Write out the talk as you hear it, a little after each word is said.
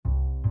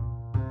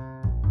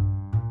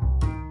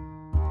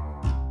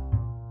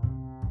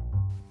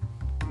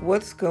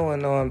What's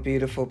going on,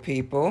 beautiful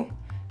people?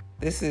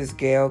 This is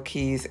Gail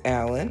Keys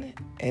Allen,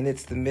 and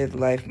it's the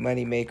Midlife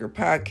Moneymaker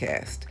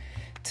podcast.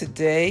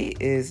 Today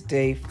is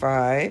day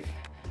 5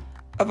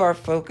 of our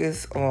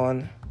focus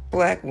on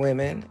Black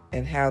women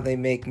and how they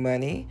make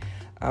money.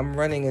 I'm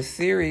running a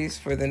series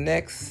for the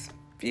next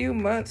few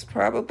months,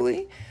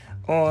 probably,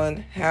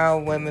 on how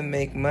women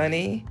make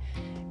money.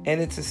 And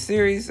it's a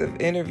series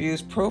of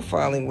interviews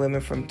profiling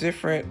women from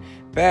different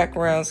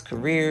backgrounds,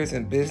 careers,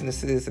 and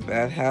businesses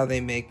about how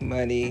they make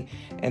money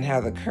and how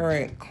the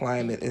current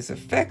climate is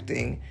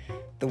affecting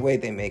the way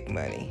they make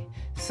money.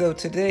 So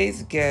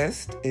today's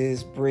guest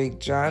is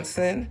Brig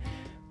Johnson.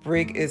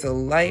 Brig is a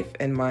life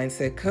and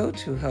mindset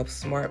coach who helps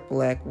smart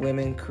Black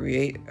women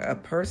create a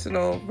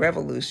personal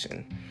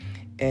revolution.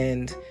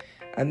 And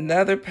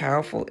another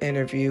powerful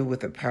interview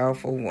with a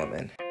powerful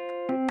woman.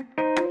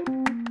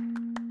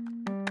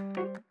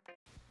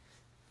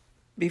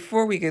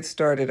 Before we get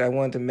started, I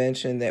wanted to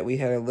mention that we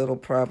had a little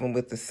problem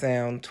with the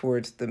sound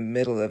towards the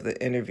middle of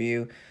the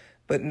interview,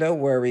 but no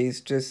worries,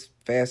 just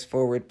fast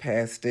forward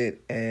past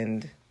it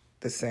and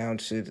the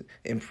sound should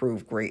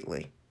improve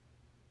greatly.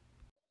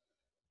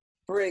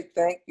 Brig,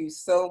 thank you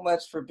so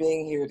much for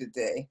being here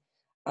today.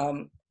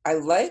 I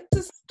like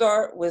to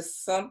start with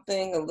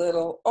something a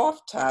little off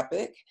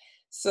topic.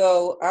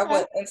 So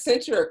and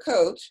since you're a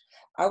coach,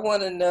 I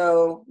want to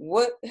know,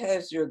 what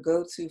has your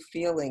go-to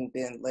feeling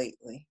been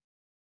lately?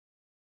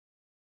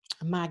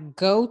 My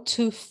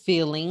go-to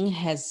feeling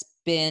has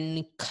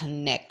been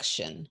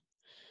connection.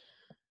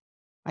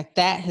 Like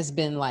that has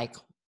been like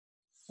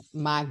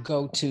my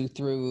go-to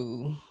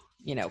through,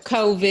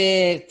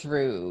 COVID,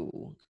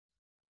 through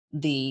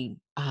the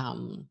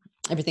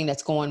everything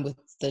that's going with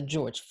the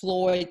George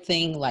Floyd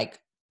thing,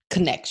 like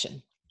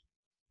connection.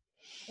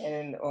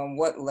 And on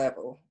what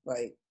level?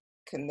 Like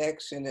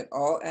connection in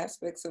all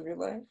aspects of your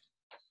life?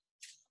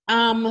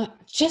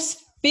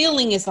 Just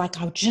feeling is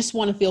like I just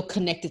want to feel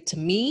connected to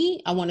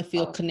me. I want to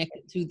feel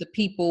connected to the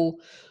people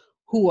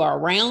who are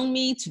around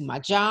me, to my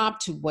job,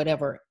 to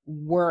wherever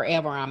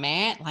I'm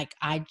at. Like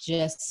I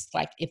just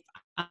like if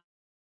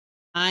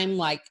I'm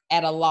like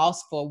at a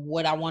loss for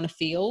what I want to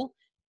feel,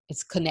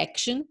 it's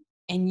connection.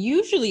 And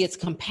usually it's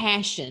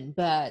compassion,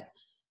 but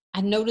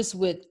I noticed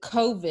with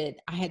COVID,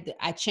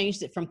 I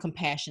changed it from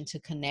compassion to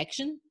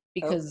connection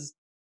because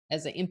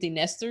as an empty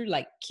nester,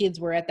 like kids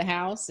were at the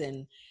house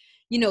and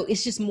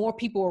it's just more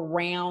people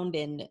around.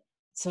 And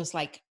so it's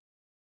like,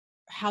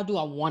 how do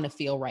I want to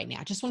feel right now?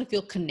 I just want to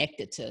feel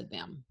connected to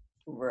them.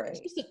 Right.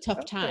 It's just a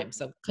tough time.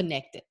 So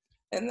connected.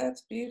 And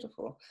that's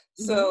beautiful.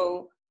 Mm-hmm.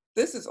 So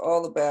this is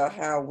all about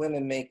how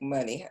women make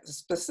money,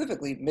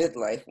 specifically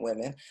midlife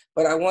women.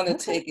 But I want to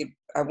take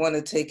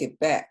it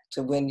back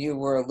to when you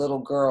were a little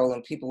girl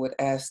and people would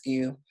ask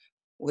you,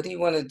 what do you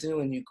want to do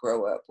when you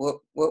grow up? What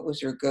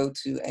was your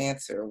go-to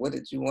answer? What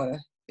did you want to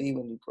be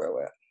when you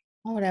grow up?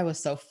 Oh, that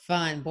was so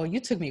fun. Boy,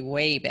 you took me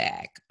way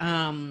back.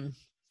 I'm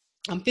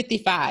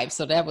 55,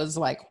 so that was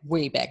like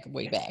way back.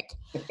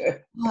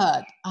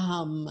 But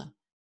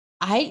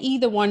I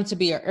either wanted to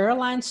be an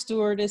airline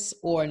stewardess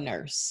or a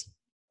nurse.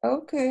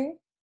 Okay.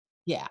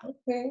 Yeah.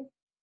 Okay.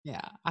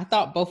 Yeah. I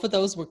thought both of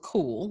those were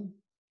cool.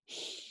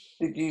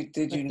 Were you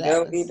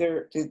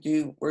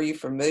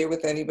familiar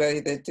with anybody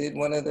that did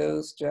one of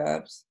those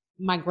jobs?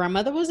 My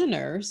grandmother was a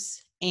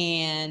nurse,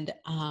 and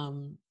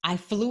I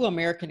flew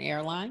American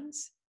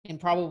Airlines. And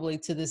probably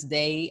to this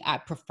day, I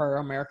prefer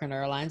American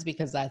Airlines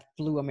because I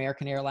flew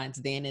American Airlines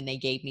then and they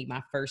gave me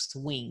my first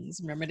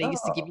wings. Remember, they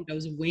used to give you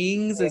those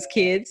wings as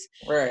kids?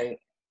 Right.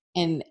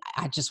 And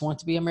I just want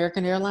to be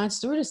American Airlines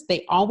stewardess.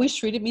 They always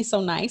treated me so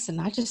nice. And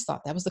I just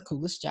thought that was the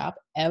coolest job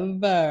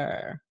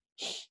ever.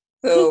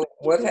 So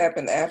what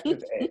happened after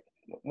that?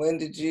 When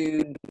did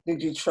you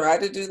try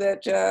to do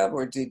that job,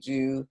 or did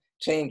you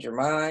change your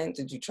mind?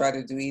 Did you try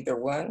to do either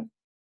one?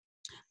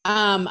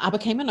 I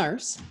became a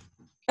nurse.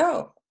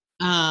 Oh.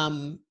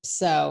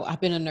 So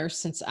I've been a nurse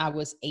since I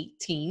was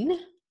 18.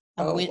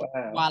 I went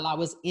while I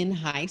was in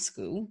high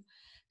school.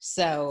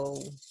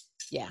 So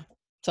yeah.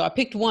 So I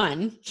picked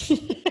one.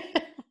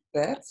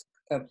 That's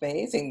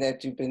amazing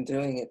that you've been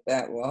doing it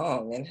that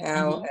long. And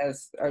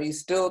are you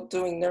still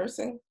doing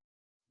nursing?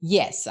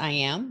 Yes, I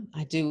am.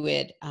 I do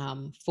it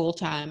full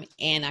time,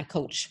 and I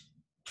coach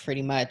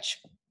pretty much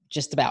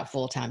just about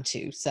full time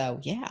too. So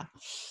yeah.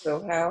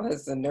 So how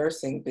has the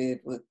nursing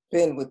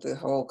been with the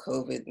whole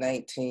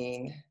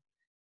COVID-19?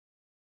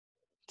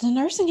 The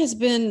nursing has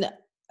been,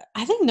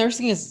 I think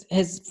nursing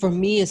has for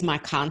me is my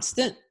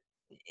constant.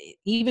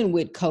 Even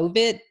with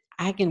COVID,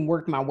 I can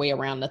work my way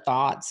around the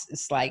thoughts.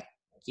 It's like,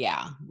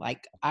 yeah,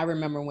 like I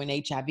remember when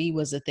HIV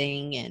was a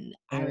thing, and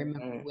I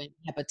remember when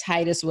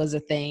hepatitis was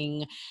a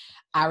thing.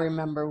 I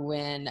remember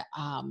when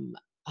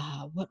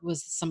what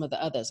was some of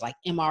the others, like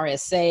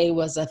MRSA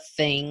was a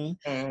thing.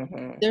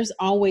 There's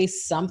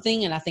always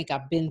something, and I think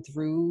I've been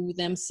through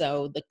them.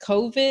 So the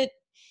COVID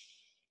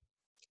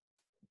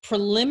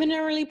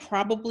preliminarily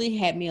probably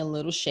had me a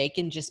little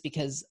shaken just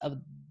because of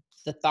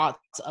the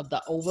thoughts of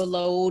the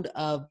overload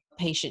of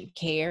patient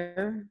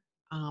care.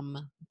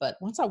 But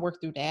once I worked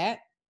through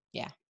that,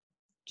 yeah.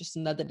 just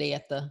another day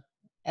at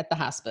the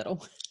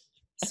hospital.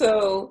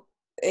 So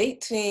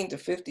 18 to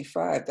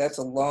 55, that's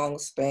a long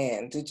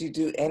span. Did you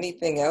do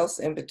anything else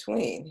in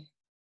between?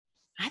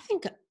 I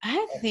think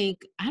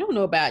I don't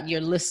know about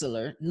your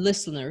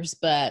listeners,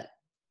 but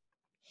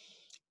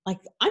like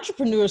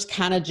entrepreneurs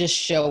kind of just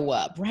show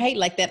up, right?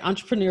 Like that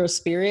entrepreneurial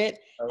spirit.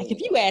 Oh, Like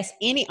if yeah. you ask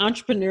any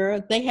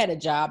entrepreneur, they had a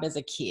job as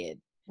a kid.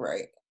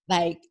 Right.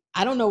 Like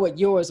I don't know what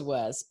yours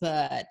was,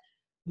 but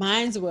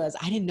mine's was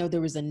I didn't know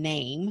there was a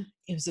name.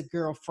 It was a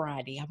Girl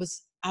Friday.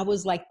 I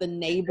was like the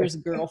neighbor's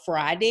Girl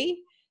Friday.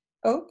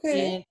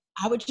 Okay. And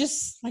I would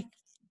just like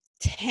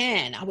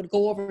 10, I would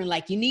go over and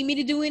like, you need me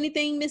to do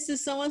anything, Mrs.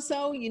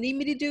 So-and-so? You need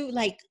me to do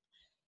like,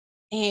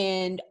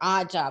 and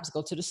odd jobs,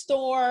 go to the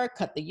store,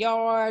 cut the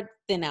yard,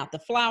 thin out the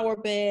flower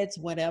beds,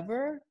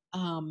 whatever.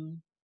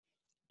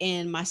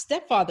 And my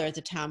stepfather at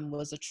the time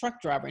was a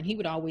truck driver, and he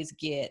would always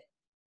get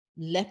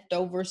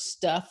leftover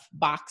stuff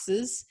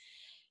boxes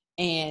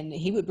and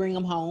he would bring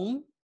them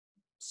home.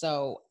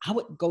 So I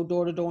would go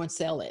door to door and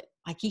sell it.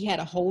 Like he had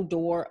a whole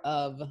door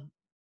of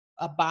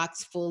a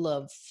box full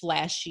of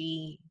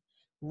flashy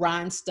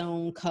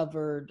rhinestone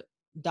covered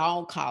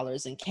dog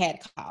collars and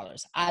cat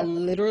collars. I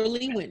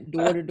literally went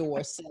door to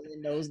door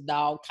selling those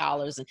dog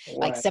collars and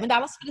like Wow. $7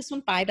 for this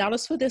one,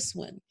 $5 for this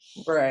one.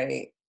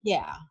 Right.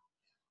 Yeah.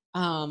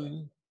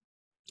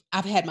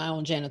 I've had my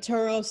own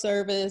janitorial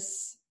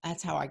service.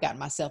 That's how I got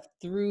myself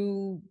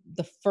through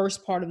the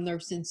first part of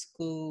nursing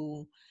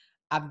school.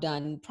 I've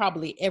done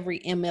probably every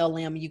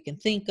MLM you can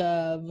think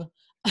of.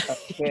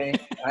 Okay.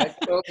 I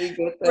totally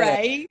get that.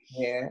 Right?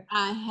 Yeah.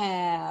 I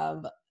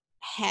have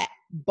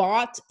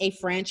bought a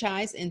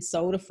franchise and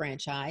sold a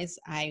franchise.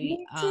 I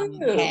Me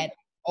too. had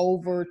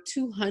over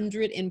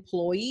 200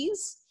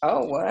 employees.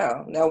 Oh,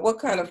 wow. Now, what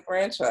kind of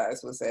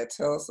franchise was that?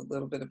 Tell us a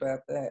little bit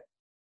about that.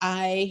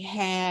 I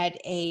had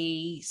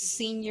a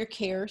senior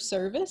care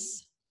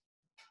service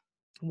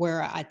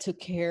where I took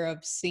care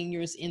of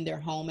seniors in their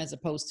home as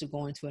opposed to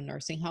going to a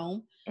nursing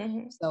home.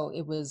 Mm-hmm. So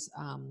it was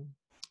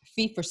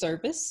fee for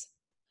service.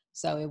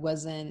 So it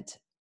wasn't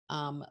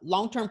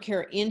long-term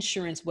care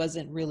insurance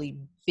wasn't really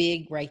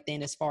big right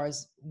then as far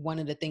as one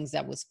of the things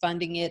that was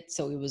funding it.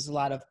 So it was a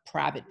lot of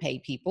private pay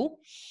people,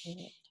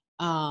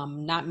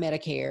 not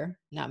Medicare,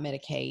 not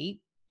Medicaid.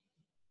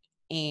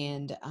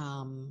 And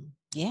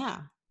yeah,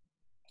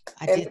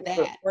 I And did it's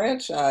a that.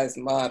 franchise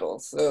model.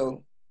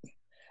 So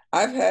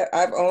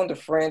I've owned a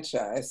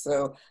franchise.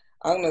 So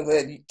I'm gonna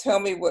let you tell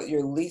me what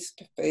your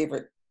least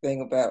favorite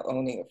thing about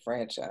owning a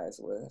franchise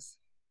was.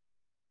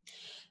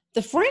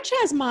 The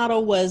franchise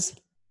model was,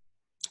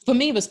 for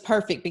me, it was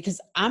perfect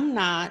because I'm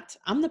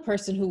the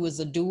person who was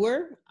a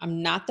doer.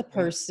 I'm not the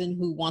person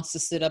who wants to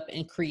sit up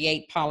and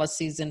create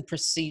policies and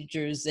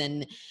procedures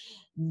and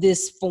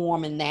this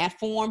form and that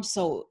form.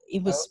 So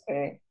it was,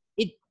 Okay.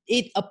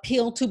 it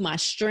appealed to my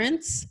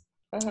strengths.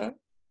 Uh-huh.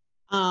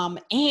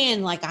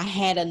 And like I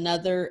had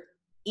another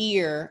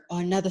ear or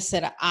another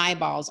set of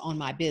eyeballs on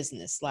my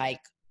business.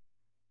 Like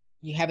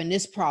you having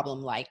this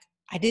problem, like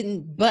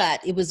but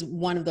it was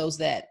one of those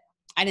that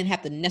I didn't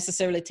have to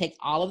necessarily take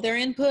all of their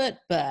input,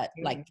 but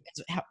like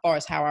as far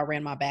as how I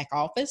ran my back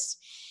office,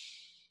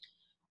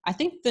 I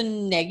think the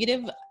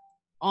negative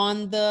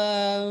on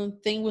the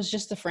thing was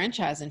just the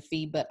franchising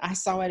fee, but I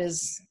saw it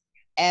as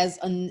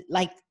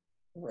like,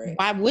 Right.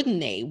 why wouldn't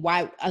they?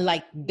 Why,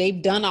 like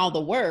they've done all the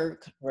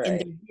work and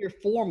they're here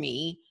for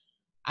me.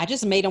 I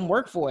just made them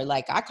work for it.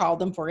 Like I called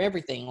them for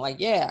everything. Like,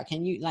 yeah,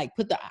 can you like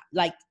put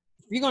if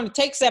you're going to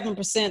take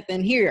 7%,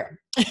 then here.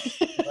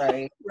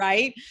 Right.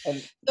 Right.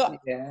 And So,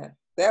 yeah,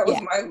 that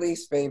was my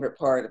least favorite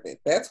part of it.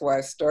 That's why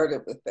I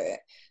started with that.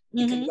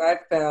 Because I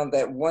found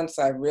that once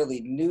I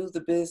really knew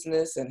the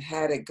business and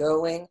had it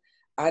going,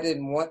 I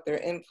didn't want their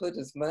input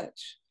as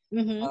much.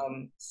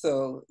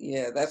 So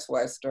yeah, that's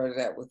why I started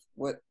out with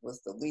what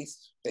was the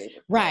least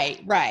favorite.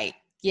 Right.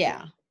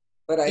 Yeah.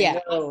 But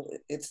I know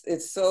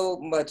it's so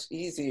much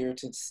easier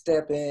to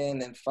step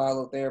in and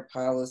follow their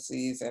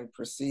policies and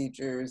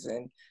procedures.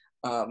 And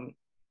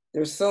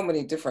there's so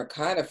many different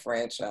kind of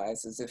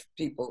franchises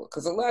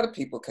because a lot of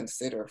people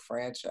consider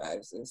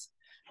franchises.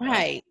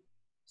 Right.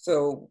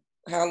 So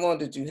how long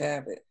did you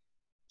have it?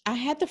 I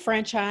had the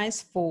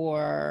franchise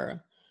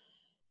for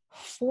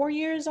 4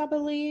 years, I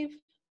believe.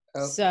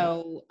 Okay.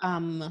 So,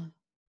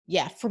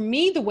 for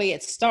me, the way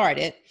it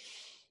started,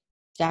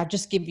 I'll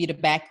just give you the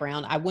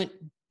background. I went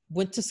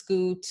to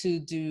school to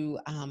do,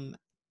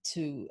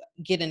 to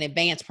get an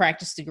advanced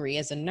practice degree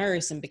as a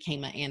nurse and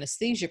became an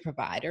anesthesia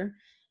provider.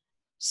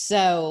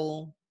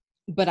 So,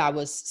 but I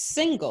was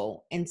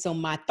single. And so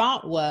my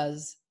thought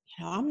was,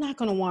 I'm not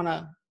going to want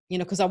to,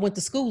 because I went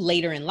to school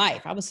later in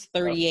life. I was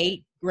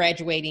 38,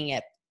 graduating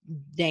at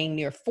dang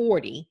near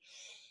 40.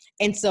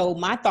 And so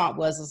my thought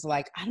was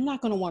like, I'm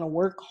not going to want to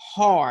work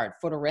hard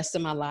for the rest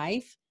of my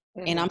life.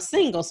 And I'm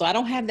single, so I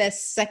don't have that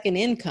second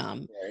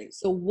income. Right.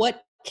 So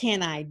what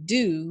can I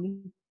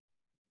do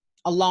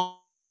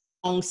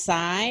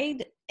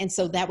alongside? And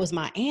so that was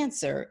my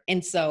answer.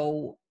 And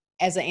so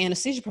as an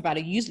anesthesia provider,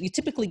 you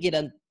typically get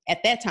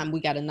at that time,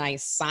 we got a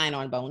nice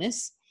sign-on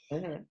bonus.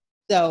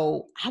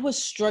 So I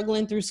was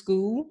struggling through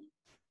school,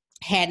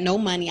 had no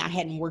money. I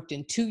hadn't worked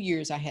in 2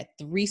 years. I had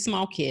 3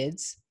 small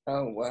kids.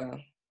 Oh, wow.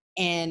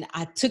 And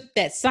I took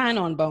that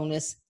sign-on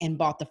bonus and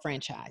bought the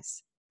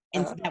franchise.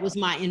 And that was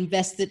my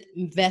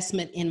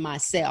investment in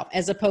myself,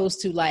 as opposed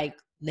to like,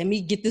 let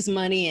me get this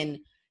money and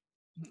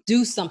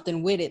do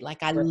something with it.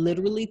 Like I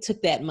literally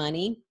took that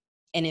money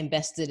and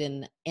invested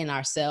in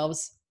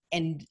ourselves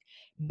and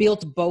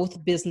built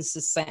both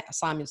businesses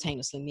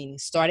simultaneously, meaning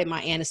started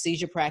my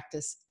anesthesia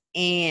practice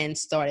and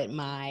started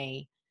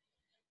my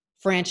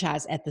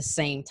franchise at the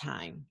same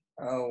time.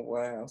 Oh,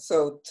 wow.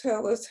 So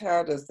tell us,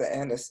 how does the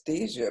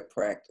anesthesia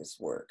practice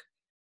work?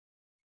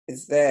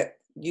 Is that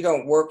you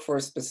don't work for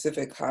a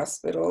specific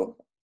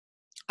hospital?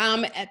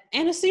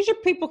 Anesthesia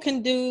people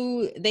can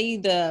do, they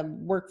either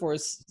work for,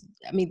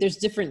 I mean, there's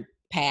different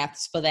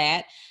paths for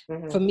that.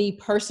 For me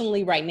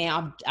personally, right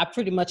now, I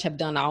pretty much have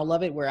done all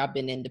of it, where I've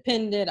been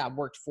independent. I've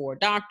worked for a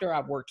doctor.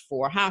 I've worked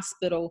for a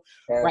hospital.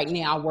 Gotcha. Right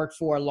now, I work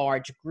for a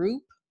large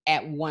group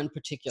at one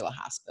particular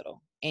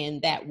hospital,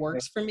 and that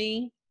works for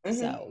me.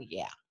 So,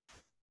 yeah.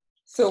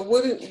 So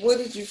what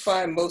did you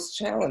find most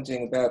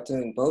challenging about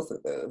doing both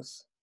of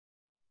those?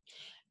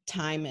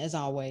 Time, as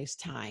always,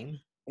 time.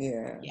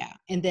 Yeah. Yeah.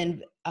 And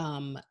then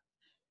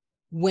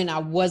when I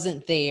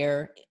wasn't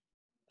there,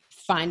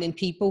 finding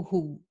people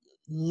who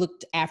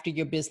looked after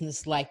your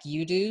business like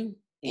you do,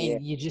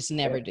 and you just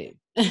never do.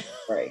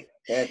 Right.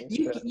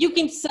 You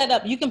can set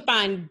up, you can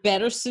find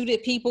better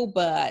suited people,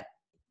 but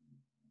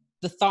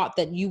the thought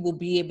that you will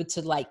be able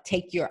to like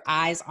take your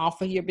eyes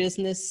off of your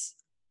business,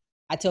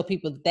 I tell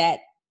people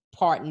that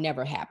part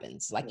never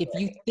happens. Like if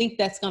you think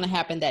that's going to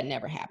happen, that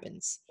never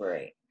happens.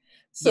 Right.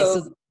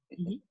 So,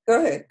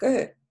 go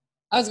ahead.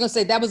 I was going to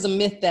say that was a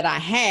myth that I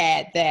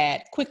had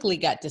that quickly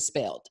got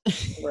dispelled.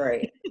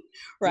 Right.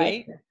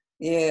 Right.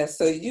 Yeah.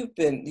 So you've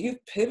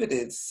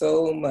pivoted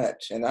so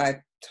much, and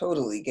I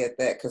totally get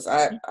that, because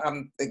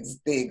I'm the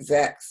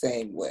exact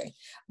same way.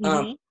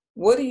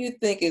 What do you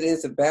think it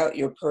is about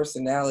your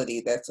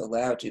personality that's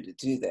allowed you to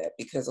do that?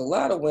 Because a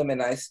lot of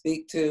women I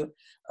speak to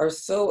are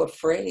so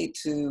afraid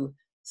to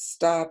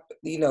stop,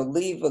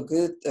 leave a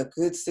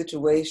good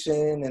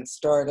situation and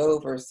start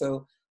over.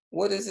 So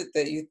what is it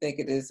that you think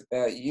it is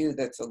about you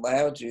that's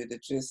allowed you to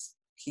just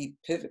keep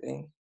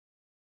pivoting?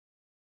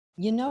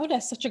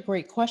 That's such a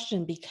great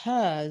question,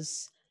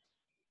 because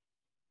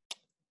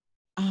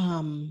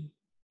I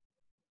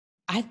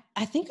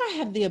think I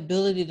have the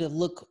ability to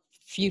look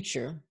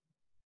future,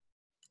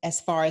 as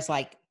far as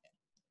like,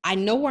 I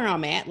know where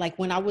I'm at. Like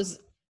when I was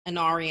an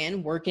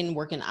RN working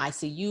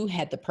ICU,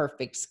 had the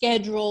perfect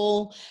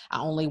schedule. I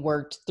only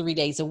worked 3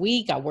 days a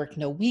week. I worked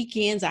no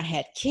weekends. I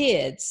had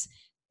kids.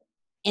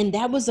 And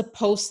that was a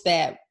post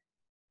that,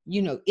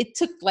 it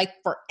took like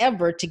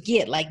forever to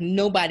get. Like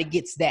nobody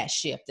gets that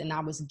shift. And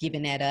I was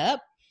giving that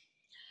up.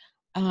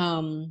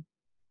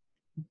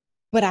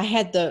 But I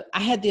had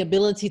the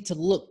ability to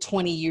look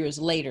 20 years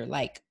later,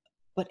 like,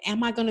 but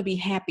am I going to be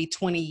happy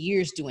 20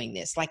 years doing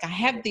this? Like I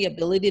have the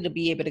ability to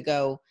be able to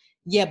go,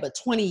 yeah, but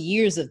 20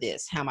 years of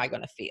this, how am I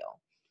going to feel?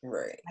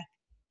 Right.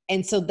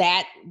 And so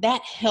that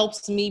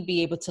helps me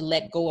be able to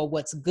let go of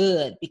what's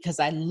good, because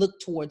I look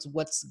towards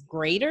what's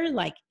greater.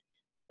 Like,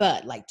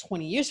 but like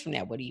 20 years from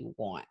now, what do you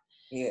want?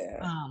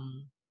 Yeah.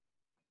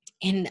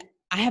 And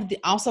I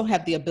also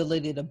have the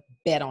ability to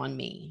bet on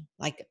me.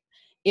 Like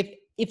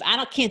if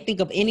I can't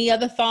think of any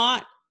other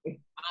thought,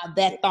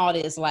 that thought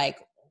is like,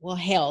 well,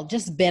 hell,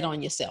 just bet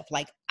on yourself.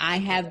 Like I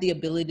have the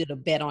ability to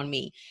bet on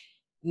me.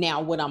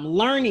 Now, what I'm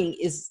learning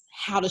is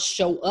how to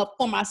show up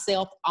for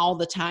myself all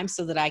the time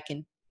so that I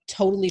can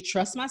totally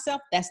trust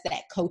myself. That's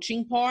that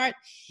coaching part,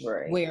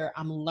 where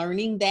I'm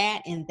learning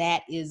that. And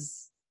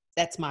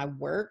that's my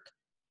work.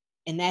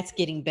 And that's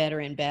getting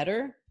better and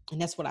better.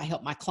 And that's what I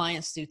help my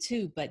clients do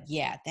too. But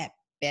yeah, that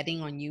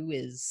betting on you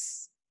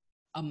is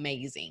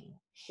amazing.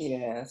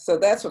 Yeah. So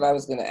that's what I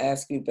was going to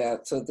ask you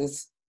about. So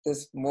this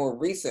more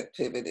recent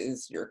pivot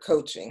is your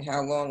coaching.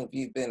 How long have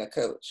you been a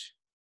coach?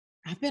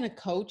 I've been a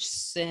coach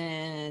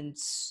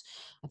since,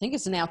 I think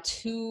it's now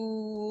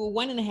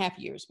 1.5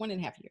 years.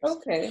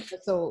 Okay.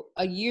 So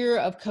a year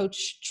of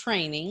coach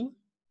training.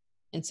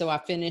 And so I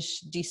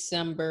finished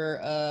December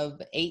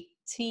of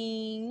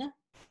 18.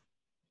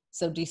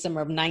 So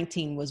December of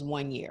 19 was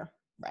 1 year.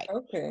 Right.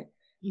 Okay.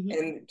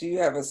 And do you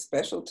have a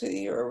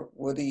specialty, or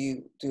what do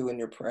you do in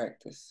your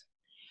practice?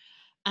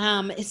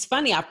 It's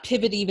funny, I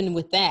pivot even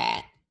with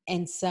that.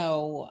 And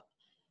so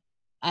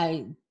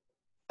I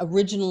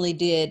originally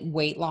did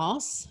weight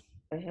loss.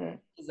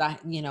 Because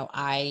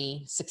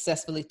I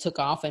successfully took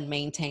off and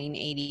maintained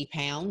 80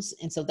 pounds.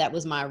 And so that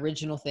was my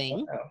original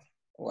thing.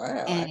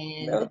 Wow. And I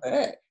didn't know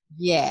that.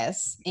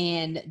 Yes.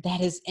 And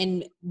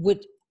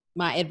with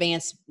my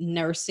advanced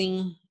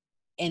nursing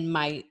and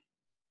my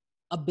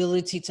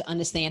ability to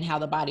understand how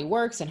the body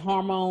works and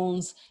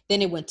hormones,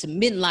 then it went to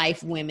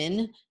midlife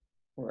women,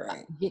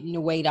 getting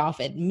the weight off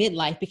at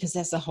midlife, because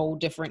that's a whole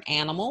different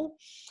animal.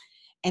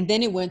 And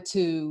then it went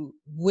to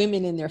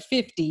women in their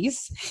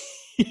 50s.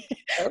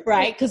 Okay.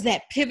 Right? Because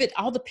that pivot,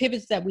 all the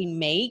pivots that we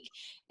make,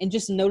 and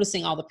just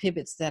noticing all the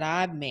pivots that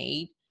I've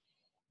made.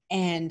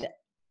 And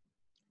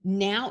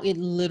now it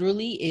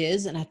literally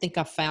is, and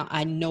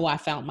I know I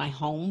found my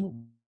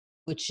home,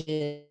 which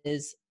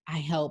is I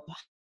help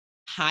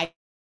high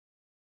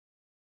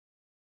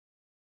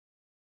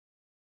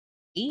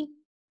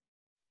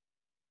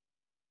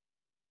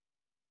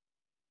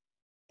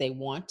they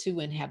want to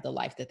and have the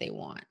life that they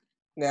want.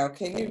 Now,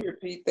 can you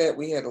repeat that?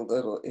 We had a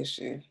little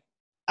issue.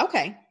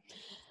 Okay.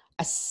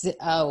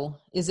 Oh,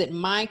 is it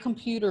my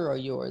computer or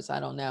yours? I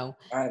don't know.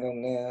 I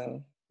don't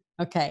know.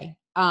 Okay.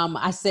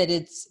 I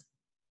said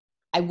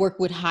I work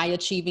with high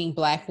achieving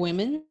Black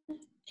women and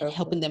Okay.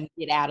 helping them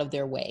get out of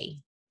their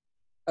way.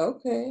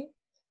 Okay.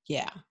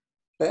 Yeah.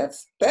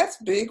 That's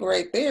big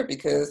right there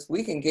because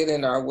we can get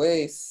in our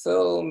way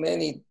so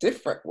many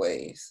different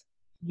ways.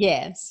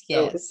 Yes.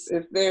 So Yes.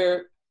 is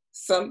there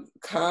some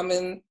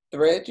common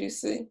thread you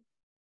see?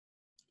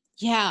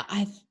 Yeah.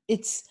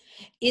 It's,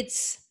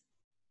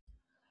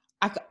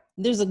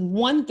 there's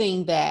one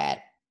thing that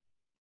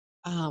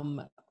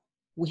um,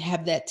 we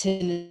have that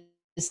tendency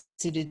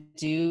to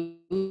do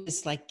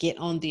is like get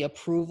on the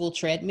approval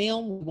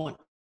treadmill. We want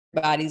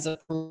everybody's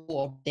approval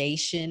or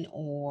validation,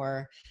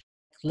 or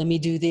let me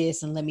do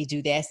this and let me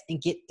do that, and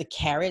get the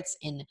carrots,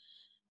 and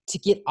to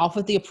get off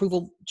of the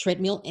approval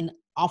treadmill and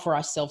offer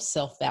ourselves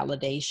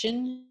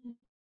self-validation.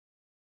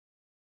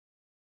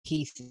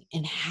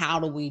 And how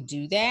do we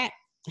do that?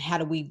 How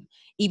do we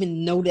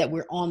even know that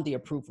we're on the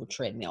approval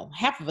treadmill?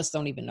 Half of us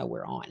don't even know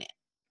we're on it,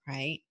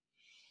 right?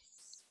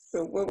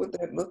 So what would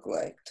that look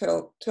like?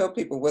 Tell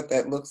people what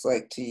that looks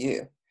like to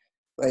you.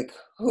 Like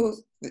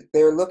who's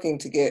they're looking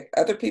to get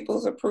other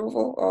people's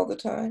approval all the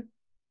time?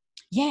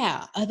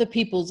 Yeah, other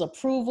people's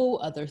approval,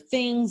 other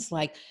things.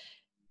 Like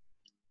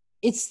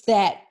it's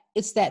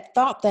that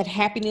thought that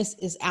happiness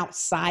is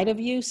outside of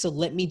you, so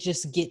let me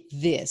just get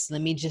this,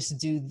 let me just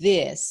do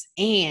this,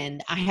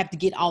 and I have to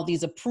get all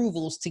these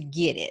approvals to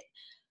get it.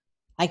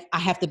 Like I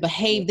have to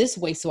behave this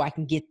way so I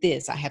can get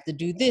this, I have to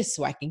do this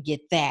so I can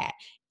get that.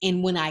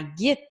 And when I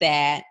get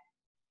that,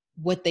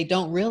 what they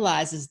don't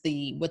realize is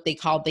what they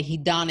call the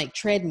hedonic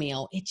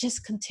treadmill, it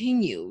just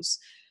continues.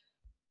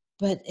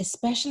 But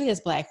especially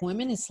as Black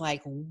women, it's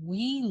like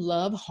we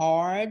love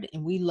hard,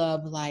 and we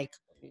love like,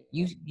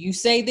 you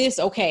say this,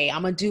 okay,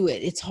 I'm gonna do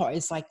it. It's hard.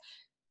 It's like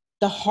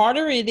the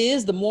harder it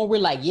is, the more we're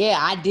like, yeah,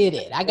 I did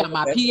it. I got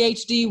my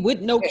PhD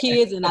with no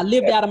kids, and I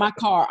lived out of my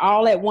car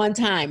all at one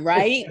time,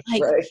 right?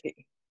 Like Right.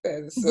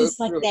 That is so just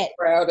like true. that.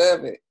 Proud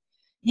of it.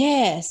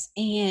 Yes,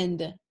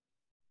 and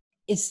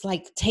it's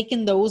like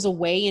taking those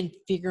away and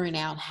figuring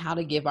out how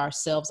to give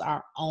ourselves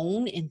our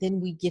own, and then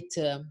we get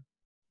to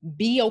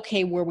be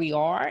okay where we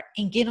are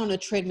and get on a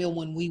treadmill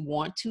when we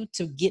want to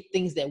get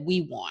things that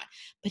we want.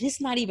 But it's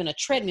not even a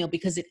treadmill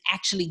because it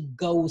actually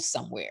goes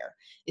somewhere.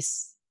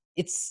 It's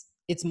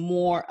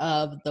more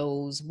of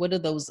those, what are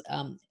those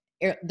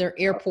they're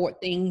airport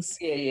things.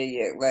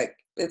 Yeah. Like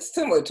it's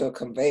similar to a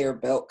conveyor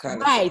belt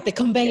kind of thing. Right, the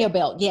conveyor Yeah.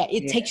 belt. Yeah,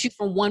 it Yeah. takes you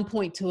from one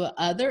point to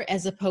another,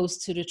 as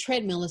opposed to the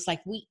treadmill. It's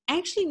like we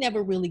actually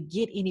never really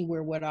get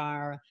anywhere with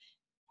our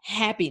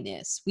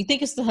happiness. We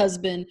think it's the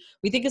husband,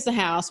 we think it's the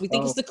house, we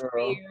think it's Oh the girl.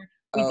 career,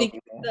 we Oh think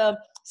it's the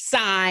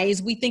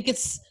size, we think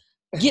it's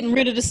getting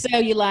rid of the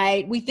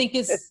cellulite, we think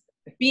it's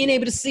being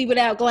able to see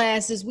without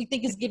glasses, we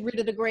think it's getting rid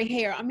of the gray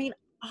hair. I mean,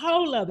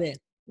 all of it.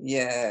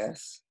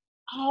 yes.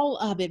 All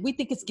of it. We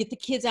think it's get the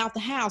kids out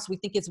the house. We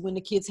think it's when the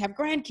kids have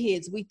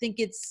grandkids. We think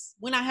it's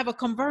when I have a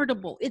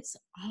convertible. It's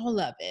all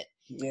of it.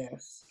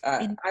 Yes,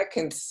 And I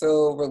can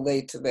so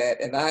relate to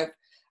that, and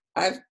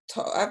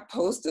I've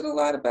posted a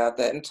lot about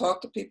that and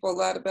talked to people a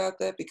lot about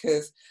that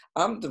because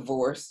I'm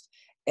divorced,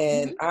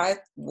 and mhm, I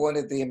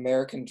wanted the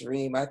American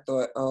dream. I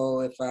thought, oh,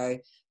 if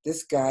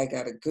this guy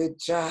got a good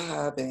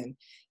job and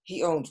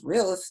he owns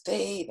real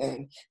estate,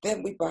 and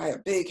then we buy a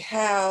big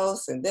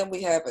house, and then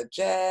we have a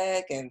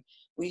Jag, and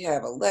we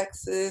have a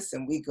Lexus,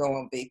 and we go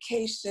on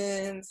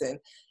vacations, and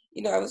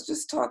I was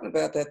just talking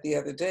about that the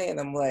other day, and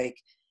I'm like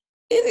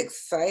it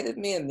excited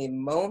me in the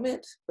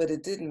moment, but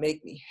it didn't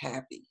make me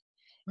happy.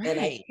 And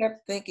I right.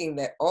 kept thinking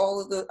that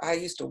I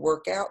used to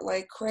work out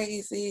like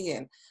crazy.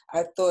 And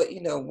I thought,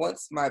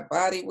 once my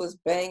body was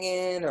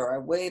banging or I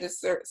weighed a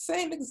certain,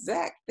 same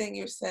exact thing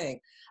you're saying.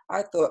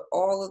 I thought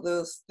all of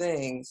those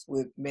things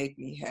would make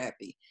me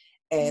happy.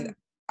 And Mm,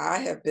 I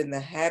have been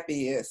the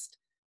happiest,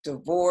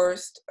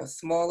 divorced, a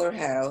smaller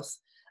house,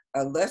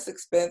 a less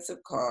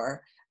expensive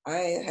car.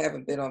 I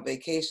haven't been on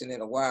vacation in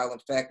a while. In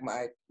fact,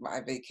 my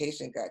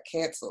vacation got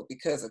canceled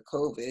because of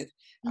COVID.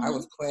 I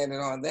was mhm, planning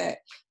on that.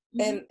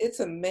 mhm. And it's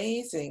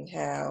amazing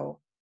how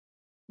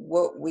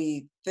what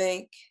we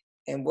think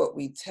and what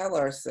we tell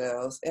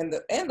ourselves and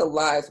the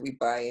lies we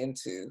buy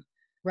into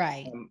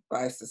Right.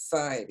 by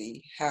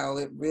society, how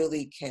it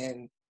really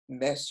can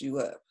mess you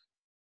up.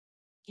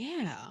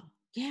 Yeah.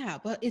 Yeah.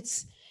 But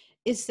it's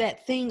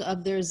that thing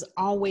of there's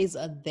always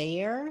a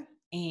there,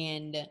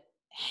 and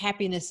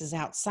happiness is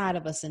outside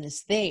of us and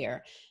it's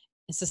there.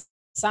 And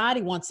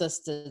society wants us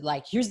to,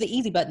 like, here's the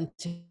easy button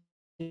to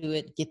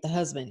it, get the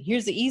husband.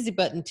 Here's the easy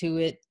button to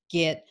it,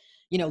 get,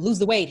 lose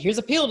the weight. Here's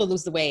a pill to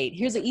lose the weight.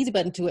 Here's the easy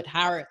button to it,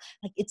 hire.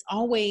 Like, it's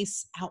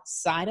always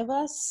outside of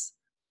us.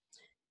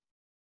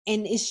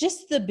 And it's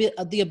just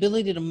the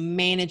ability to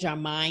manage our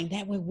mind.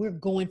 That way we're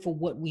going for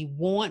what we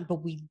want,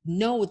 but we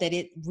know that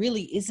it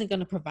really isn't going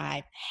to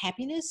provide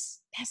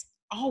happiness. That's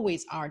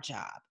always our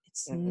job.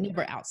 It's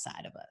never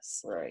outside of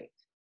us. Right.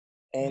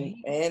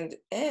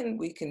 And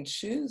we can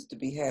choose to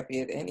be happy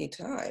at any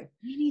time.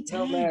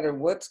 No matter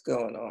what's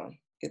going on.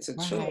 It's a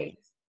choice.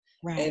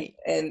 Right.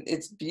 And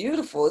it's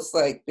beautiful. It's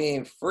like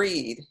being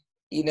freed,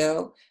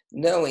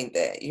 knowing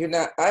that you're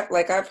not,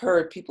 I've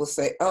heard people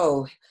say,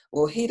 oh,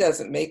 well, he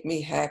doesn't make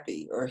me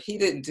happy, or he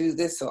didn't do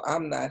this, so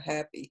I'm not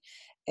happy.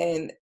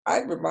 And I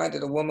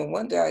reminded a woman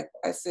one day,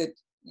 I said,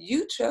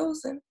 you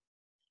chose him.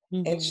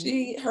 And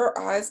her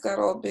eyes got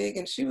all big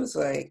and she was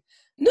like,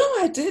 no,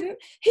 I didn't.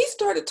 He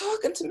started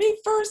talking to me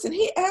first and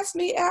he asked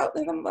me out.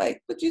 And I'm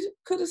like, but you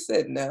could have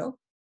said no.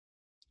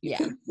 You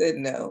could have said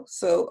no.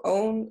 So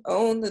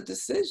own the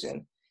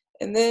decision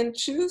and then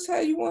choose how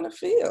you want to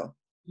feel.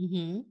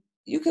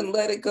 You can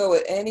let it go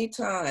at any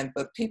time,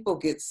 but people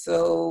get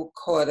so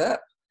caught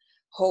up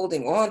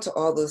holding on to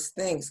all those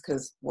things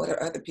because what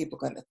are other people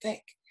going to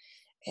think?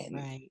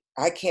 And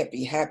I can't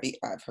be happy.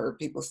 I've heard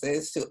people say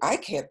this too. I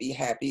can't be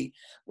happy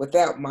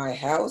without my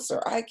house,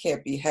 or I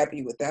can't be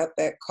happy without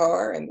that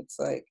car. And it's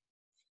like,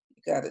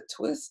 you got it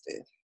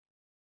twisted.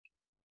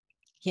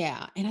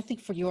 Yeah. And I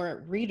think for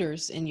your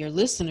readers and your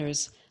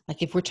listeners,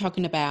 like if we're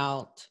talking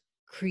about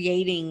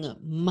creating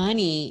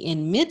money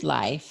in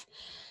midlife,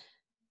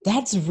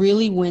 that's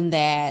really when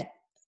that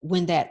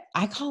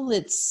I call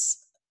it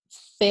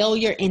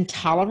failure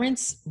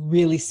intolerance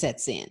really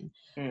sets in.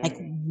 Like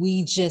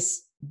we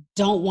just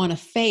don't want to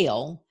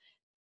fail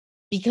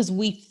because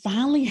we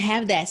finally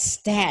have that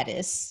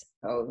status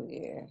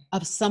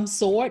of some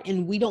sort,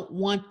 and we don't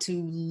want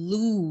to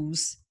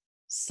lose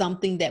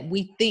something that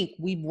we think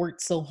we've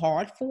worked so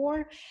hard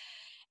for.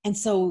 And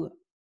so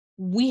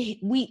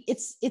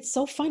it's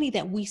so funny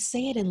that we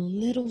say it in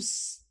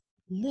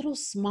little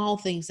small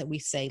things that we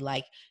say,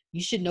 like,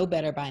 you should know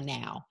better by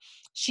now.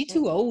 She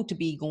too old to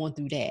be going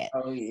through that.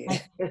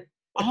 Like,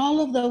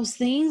 all of those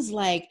things,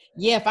 like,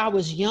 if I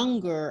was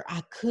younger,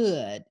 I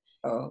could.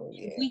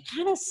 We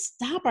kind of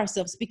stop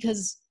ourselves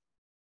because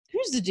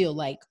here's the deal,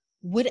 like,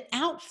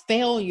 without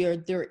failure,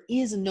 there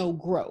is no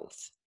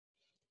growth.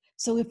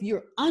 So if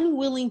you're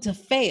unwilling to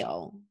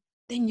fail,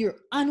 then you're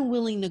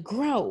unwilling to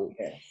grow.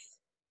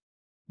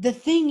 The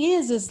thing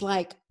is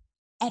like,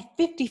 at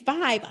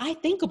 55, I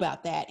think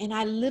about that and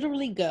I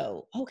literally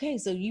go, okay,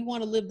 so you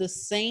want to live the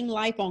same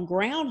life on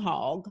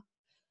Groundhog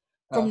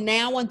from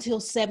now until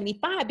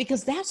 75,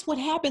 because that's what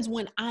happens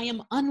when I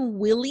am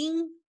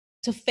unwilling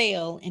to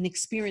fail and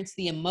experience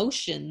the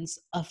emotions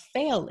of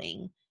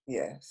failing.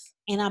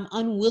 And I'm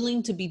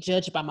unwilling to be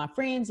judged by my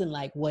friends and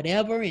like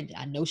whatever. And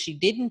I know she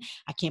didn't.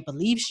 I can't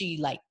believe she,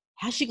 like,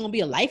 how's she going to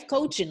be a life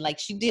coach? And like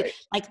she did,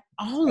 like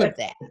all of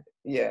that.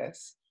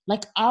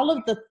 Like all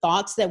of the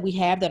thoughts that we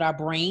have that our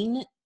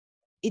brain,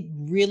 it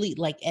really,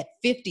 like at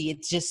 50,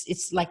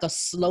 it's like a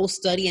slow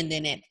study. And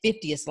then at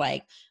 50, it's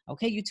like,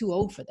 okay, you're too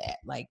old for that.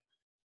 Like,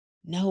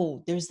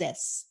 no, there's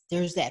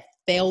that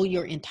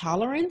failure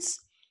intolerance.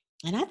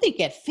 And I think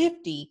at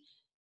 50,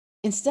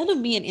 instead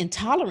of being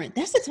intolerant,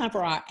 that's the time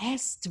for our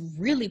ass to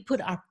really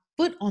put our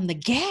foot on the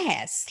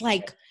gas.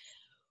 Like,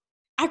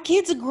 our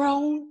kids are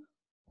grown.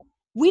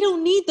 We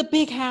don't need the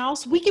big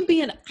house. I can be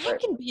in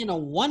a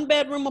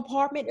 1-bedroom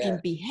apartment and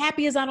be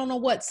happy as I don't know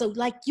what. So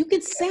like, you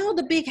can sell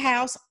the big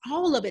house,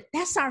 all of it.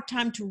 That's our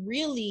time to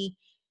really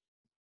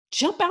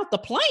jump out the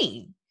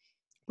plane.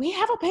 We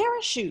have a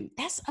parachute.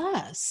 That's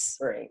us.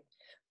 Right.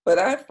 But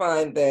I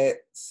find that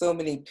so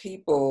many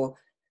people,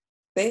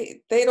 they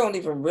don't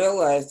even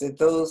realize that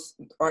those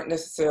aren't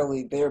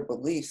necessarily their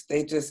beliefs.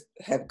 They just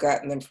have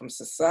gotten them from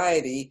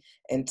society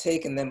and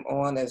taken them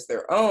on as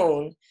their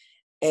own.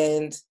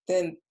 And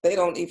then they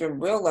don't even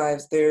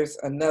realize there's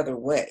another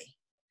way.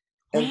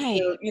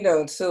 Until,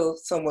 until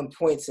someone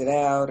points it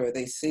out or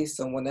they see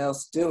someone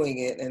else doing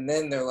it. And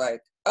then they're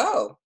like,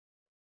 oh,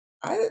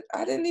 I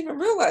didn't even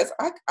realize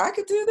I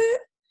could do that.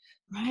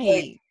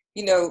 Right.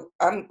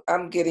 Like,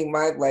 I'm getting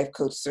my life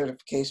coach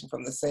certification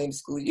from the same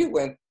school you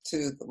went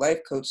to, the life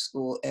coach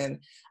school. And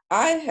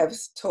I have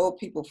told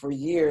people for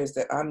years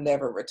that I'm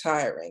never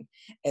retiring.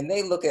 And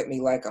they look at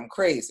me like I'm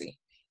crazy.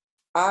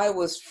 I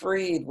was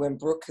freed when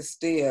Brooke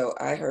Castillo,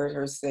 I heard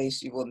her say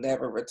she will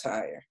never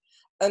retire.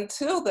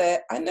 Until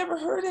that, I never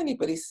heard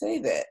anybody say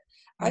that.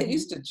 I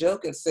used to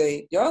joke and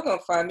say, y'all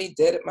gonna find me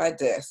dead at my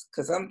desk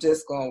because I'm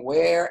just gonna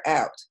wear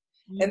out.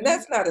 And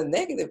that's not a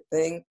negative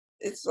thing.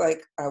 It's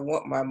like, I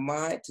want my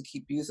mind to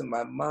keep using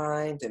my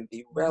mind and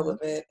be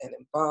relevant and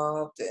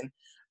involved. And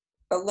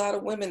a lot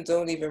of women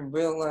don't even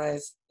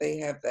realize they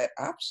have that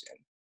option.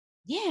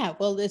 Yeah,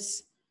 well,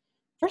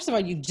 first of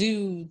all, you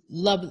do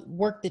love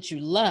work that you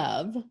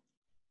love.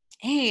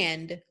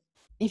 And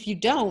if you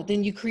don't,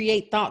 then you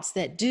create thoughts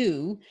that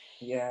do.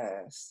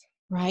 Yes.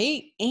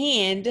 Right.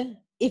 And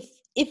if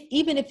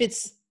even if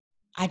it's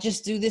I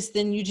just do this,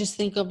 then you just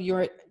think of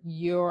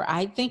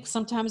I think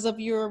sometimes of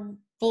your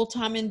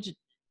full-time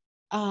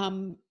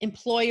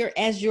employer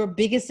as your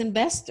biggest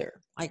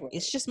investor. Like, Right.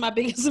 it's just my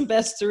biggest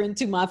investor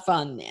into my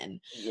fund then.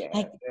 Yeah,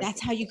 Like,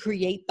 that's how you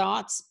create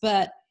thoughts.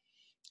 But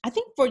I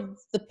think for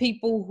the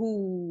people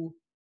who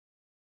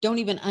don't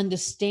even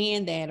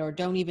understand that or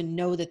don't even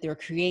know that they're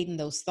creating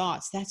those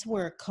thoughts, that's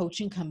where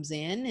coaching comes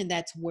in, and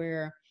that's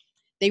where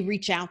they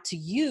reach out to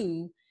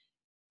you.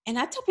 And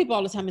I tell people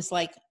all the time, it's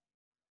like,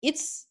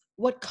 it's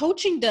what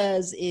coaching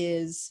does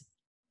is,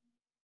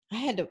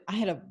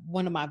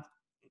 one of my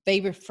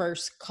favorite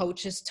first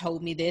coaches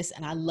told me this,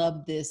 and I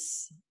love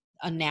this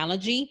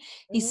analogy.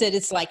 He hmm said,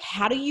 it's like,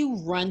 how do you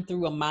run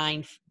through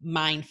a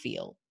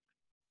minefield?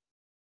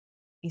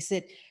 He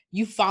said,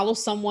 you follow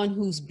someone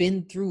who's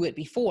been through it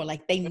before,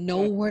 like they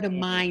know where the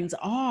mines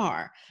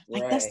are.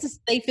 Like, that's right. the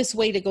safest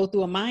way to go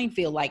through a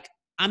minefield. Like,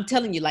 I'm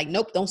telling you, like,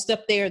 nope, don't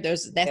step there.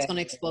 That's Yeah, going to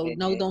yeah, explode.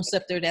 No, yeah. don't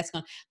step there. That's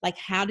going to, like,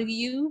 how do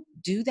you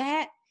do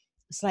that?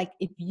 It's like,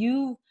 if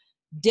you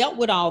dealt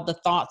with all the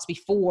thoughts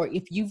before,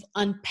 if you've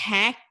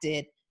unpacked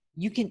it,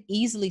 you can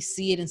easily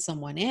see it in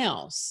someone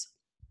else.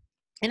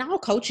 And all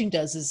coaching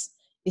does is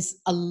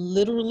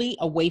literally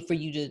a way for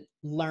you to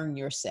learn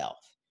yourself.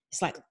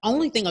 It's like,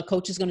 only thing a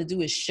coach is going to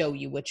do is show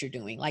you what you're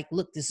doing. Like,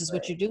 look, this is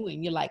what Right. you're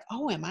doing. You're like,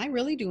 oh, am I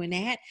really doing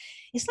that?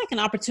 It's like an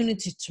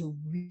opportunity to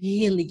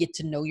really get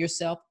to know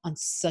yourself on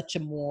such a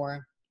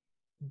more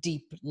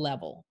deep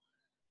level.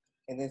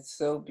 And it's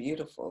so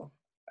beautiful.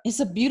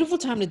 It's a beautiful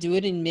time to do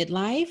it in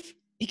midlife,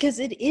 because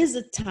it is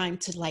a time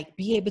to, like,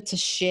 be able to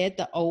shed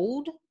the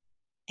old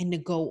and to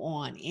go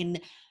on. And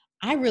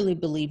I really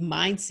believe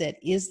mindset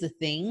is the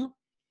thing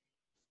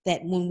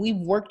that, when we've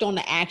worked on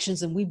the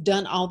actions and we've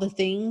done all the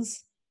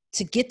things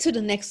to get to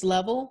the next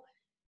level,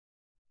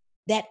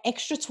 that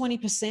extra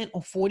 20%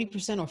 or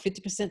 40% or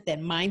 50% that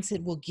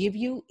mindset will give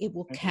you, it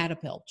will Mhm.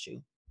 catapult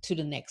you to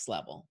the next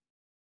level.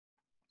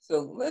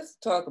 So let's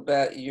talk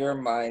about your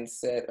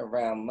mindset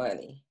around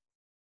money.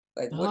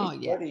 Like, Oh, what are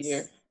your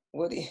yes.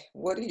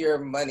 what are your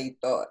money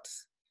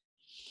thoughts?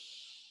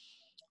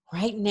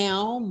 Right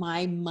now,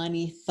 my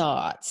money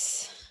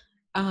thoughts.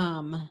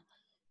 Um,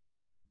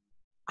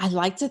 I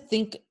like to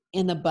think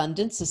in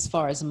abundance as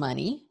far as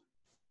money.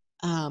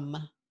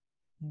 Um,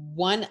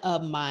 one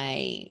of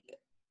my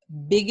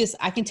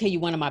I can tell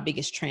you, one of my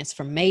biggest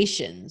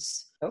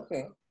transformations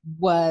Okay.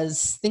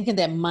 was thinking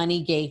that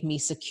money gave me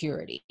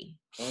security.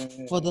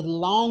 For hmm the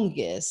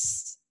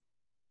longest,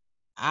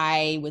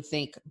 I would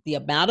think the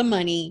amount of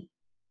money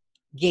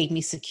gave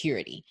me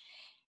security.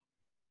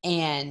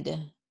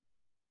 And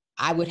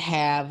I would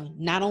have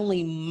not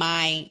only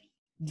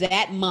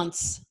that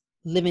month's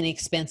living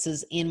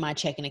expenses in my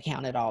checking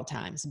account at all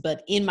times,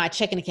 but in my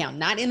checking account,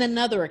 not in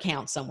another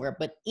account somewhere,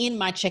 but in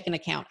my checking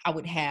account, I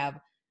would have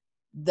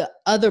the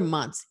other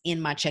months in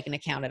my checking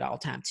account at all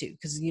time too.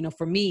 Because,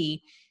 for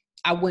me,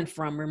 I went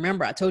from,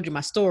 remember, I told you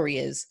my story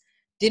is,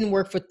 didn't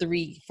work for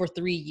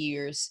 3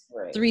 years,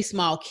 Right. 3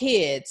 small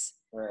kids.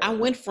 I Right.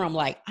 went from,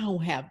 like, I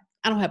don't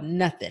have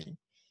nothing.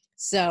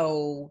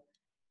 So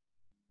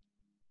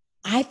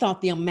I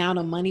thought the amount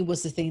of money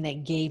was the thing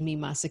that gave me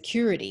my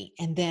security.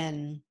 And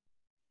then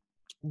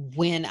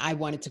when I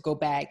wanted to go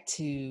back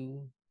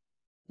to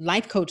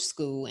life coach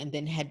school, and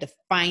then had to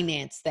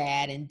finance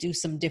that and do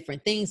some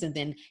different things, and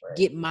then Right.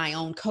 get my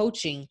own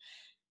coaching,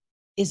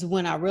 is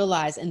when I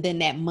realized, and then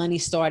that money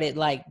started,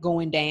 like,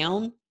 going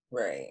down.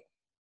 Right.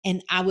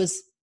 And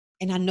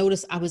I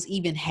noticed I was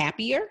even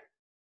happier.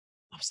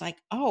 I was like,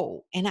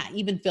 oh, and I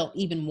even felt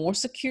even more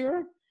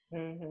secure.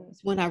 hmm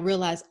It's when I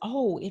realized,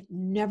 oh, it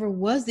never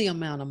was the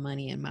amount of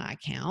money in my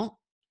account.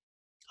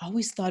 I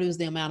always thought it was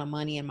the amount of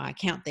money in my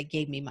account that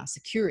gave me my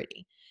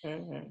security.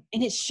 hmm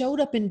And it showed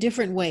up in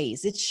different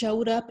ways. It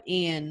showed up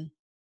in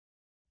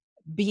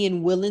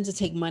being willing to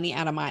take money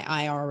out of my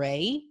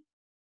IRA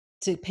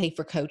to pay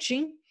for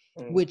coaching,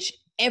 which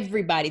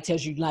everybody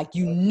tells you, like,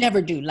 you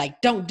never do, like,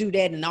 don't do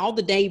that, and all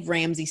the Dave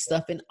Ramsey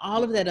stuff and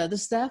all of that other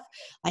stuff,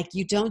 like,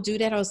 you don't do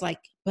that. I was like,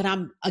 but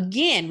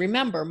again,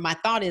 remember, my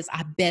thought is,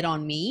 I bet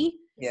on me,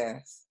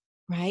 Yes.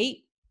 right?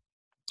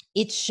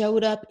 It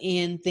showed up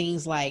in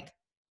things like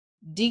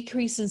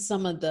decreasing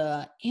some of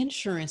the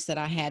insurance that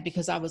I had,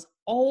 because I was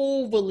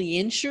overly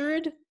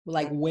insured,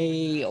 like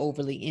way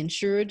overly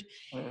insured.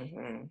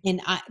 hmm And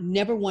I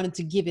never wanted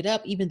to give it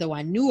up, even though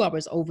I knew I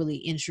was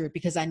overly insured,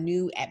 because I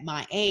knew at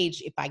my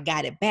age, if I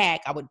got it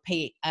back, I would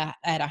pay at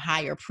a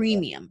higher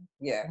premium,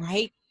 Yes.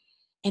 right?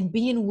 And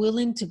being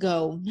willing to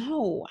go,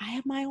 no, I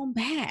have my own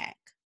back,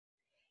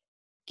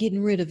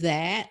 getting rid of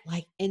that,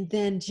 like, and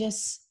then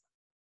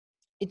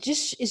it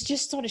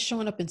just started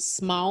showing up in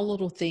small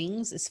little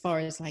things, as far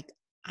as, like,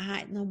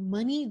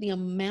 the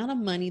amount of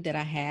money that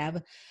I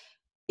have,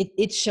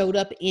 it showed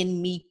up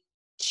in me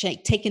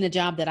taking a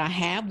job that I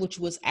have, which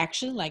was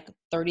actually like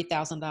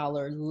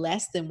 $30,000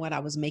 less than what I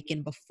was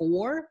making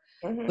before,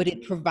 hmm but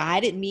it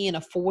provided me and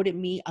afforded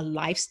me a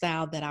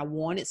lifestyle that I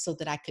wanted, so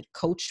that I could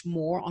coach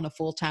more on a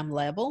full-time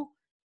level.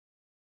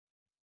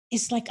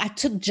 It's like, I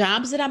took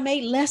jobs that I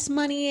made less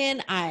money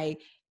in. I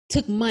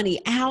took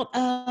money out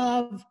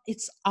of.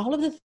 It's all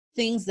of the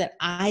things that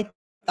I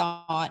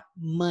thought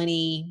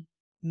money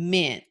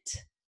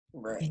meant.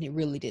 Right. And it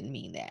really didn't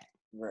mean that.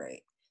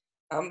 Right.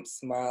 I'm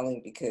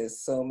smiling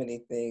because so many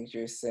things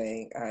you're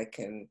saying I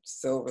can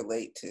so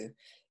relate to.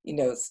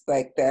 It's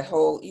like that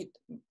whole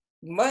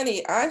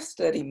money. I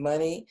study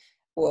money.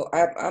 Well,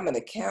 I'm an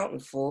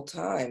accountant full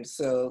time,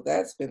 so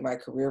that's been my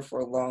career for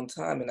a long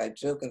time. And I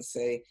joke and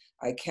say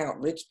I count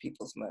rich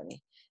people's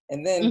money.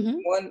 And then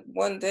Mm-hmm.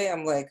 one day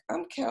I'm like,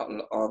 I'm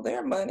counting all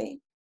their money.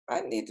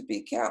 I need to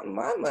be counting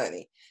my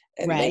money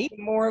and Right.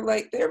 making more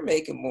like they're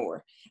making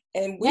more.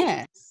 And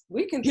Yes.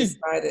 we can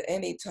decide at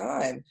any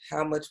time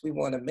how much we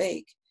want to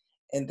make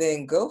and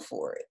then go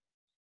for it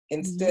Mm-hmm.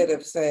 instead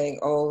of saying,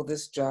 oh,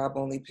 this job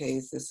only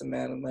pays this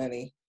amount of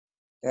money.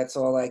 That's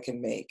all I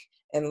can make.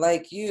 And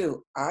like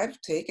you, I've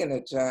taken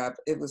a job.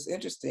 It was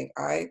interesting.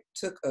 I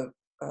took a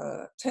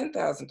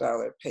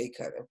 $10,000 pay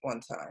cut at one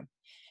time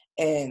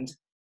and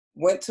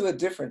went to a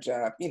different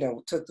job,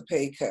 took the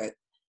pay cut.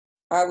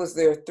 I was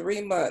there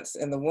 3 months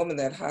and the woman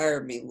that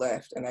hired me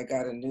left and I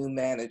got a new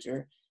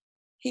manager.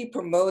 He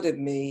promoted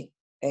me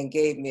and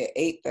gave me an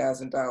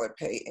 $8,000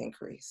 pay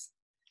increase.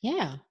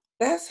 Yeah.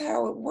 That's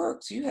how it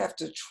works. You have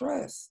to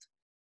trust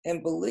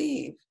and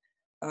believe.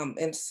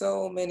 And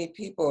so many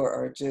people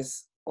are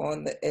just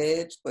on the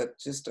edge, but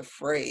just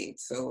afraid,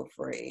 so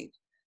afraid.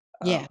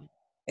 Um, Yeah.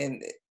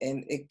 and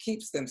and it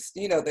keeps them,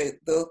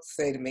 they'll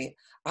say to me,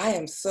 I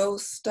am so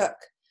stuck,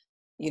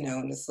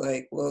 and it's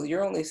like, well,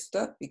 you're only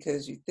stuck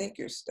because you think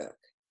you're stuck.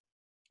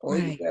 All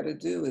you Right. got to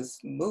do is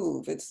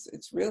move. It's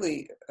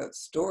really a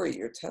story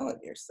you're telling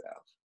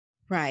yourself.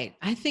 Right.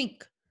 I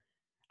think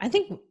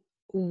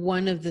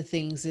one of the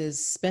things is,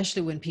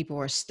 especially when people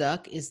are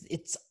stuck, is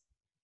it's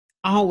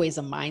always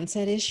a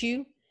mindset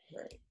issue.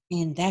 Right.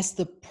 And that's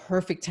the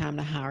perfect time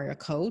to hire a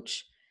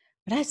coach.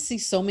 But I see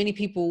so many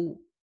people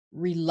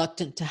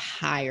reluctant to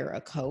hire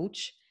a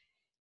coach.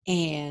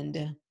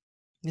 And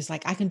it's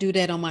like, I can do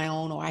that on my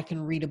own, or I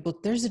can read a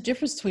book. There's a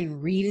difference between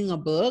reading a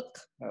book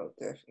Oh,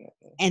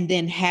 definitely. and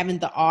then having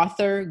the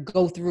author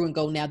go through and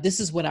go, now, this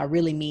is what I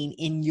really mean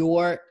in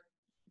your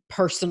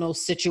personal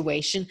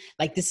situation.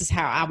 Like, this is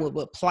how I would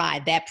apply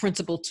that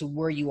principle to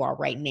where you are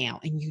right now.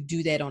 And you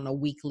do that on a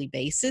weekly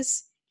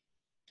basis.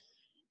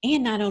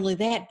 And not only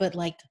that, but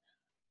like,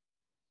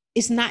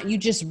 it's not you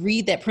just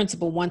read that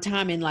principle one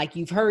time and like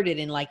you've heard it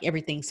and like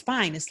everything's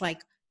fine. It's like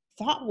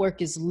thought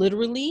work is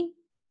literally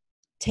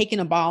taking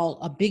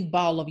a big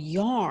ball of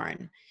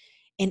yarn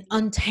and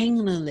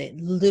untangling it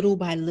little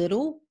by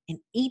little. And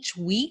each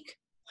week,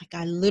 like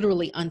I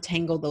literally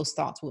untangle those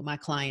thoughts with my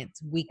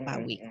clients week by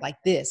week, Mhm. like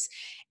this.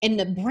 And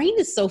the brain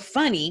is so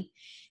funny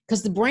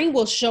because the brain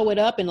will show it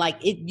up and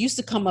like it used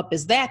to come up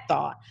as that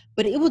thought,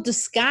 but it will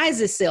disguise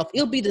itself.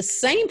 It'll be the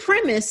same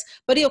premise,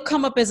 but it'll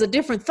come up as a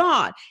different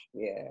thought.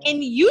 Yeah.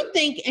 And you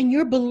think and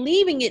you're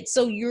believing it.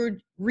 So you're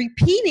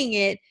repeating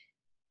it.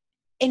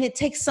 And it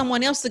takes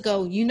someone else to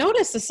go,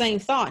 that's the same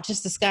thought,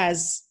 just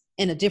disguised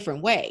in a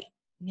different way.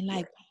 And you're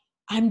like, Right.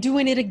 I'm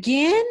doing it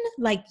again?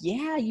 Like,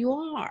 yeah, you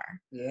are.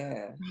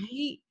 Yeah.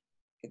 Right?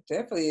 It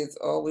definitely is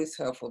always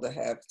helpful to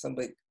have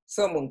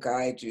someone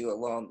guide you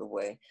along the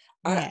way.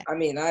 Yeah. I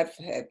mean, I've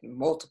had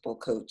multiple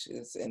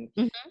coaches and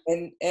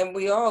Mm-hmm. and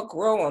we all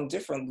grow on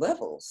different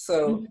levels.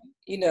 So,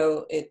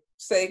 Mm-hmm. it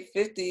say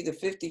 50 to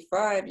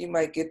 55, you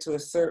might get to a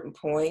certain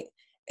point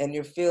and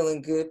you're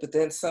feeling good, but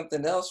then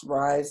something else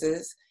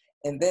rises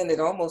and then it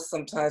almost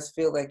sometimes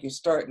feel like you're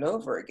starting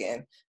over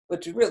again,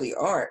 but you really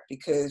aren't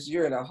because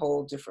you're in a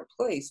whole different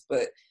place,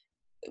 but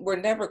we're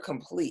never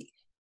complete.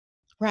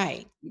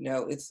 Right.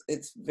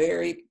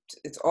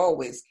 It's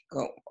always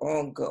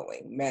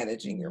ongoing,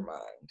 managing your Mm-hmm.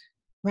 mind.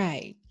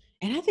 Right.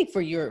 And I think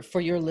for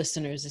your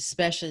listeners,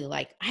 especially,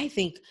 like, I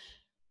think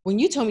when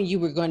you told me you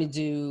were going to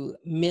do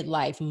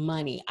midlife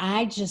money,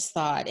 I just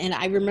thought, and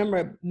I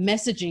remember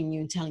messaging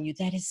you and telling you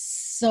that is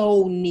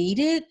so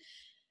needed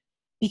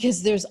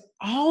because there's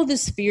all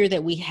this fear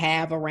that we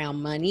have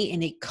around money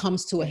and it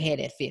comes to a Mhm. head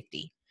at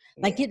 50.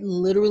 Like Yeah, it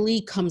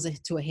literally comes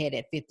to a head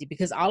at 50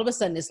 because all of a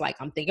sudden it's like,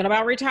 I'm thinking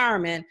about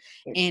retirement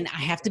and I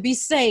have to exactly. be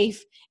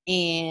safe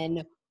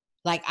and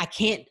like I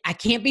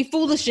can't be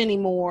foolish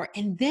anymore.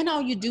 And then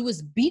all you do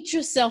is beat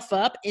yourself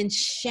up and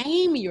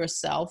shame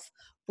yourself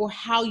for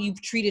how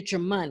you've treated your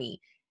money.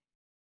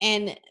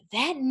 And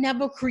that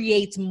never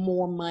creates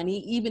more money,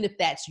 even if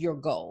that's your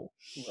goal.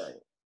 Right,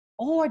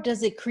 Or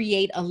does it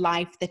create a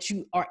life that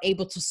you are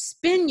able to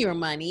spend your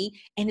money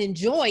and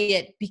enjoy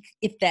it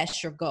if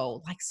that's your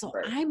goal? Like, so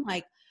right. I'm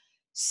like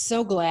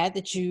so glad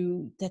that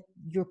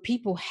your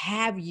people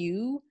have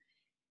you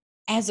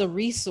as a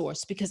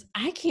resource because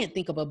I can't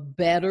think of a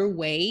better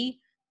way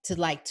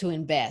to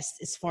invest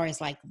as far as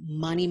like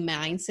money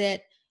mindset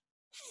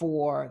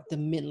for the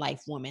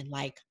midlife woman.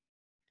 Like,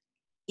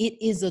 it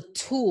is a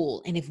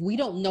tool. And if we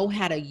don't know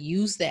how to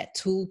use that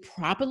tool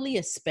properly,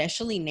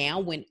 especially now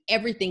when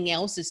everything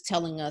else is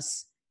telling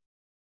us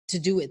to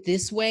do it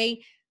this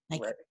way,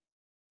 like Right.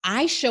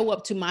 I show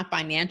up to my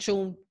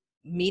financial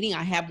meeting.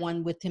 I have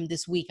one with him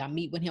this week. I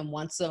meet with him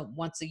once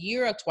a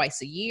year or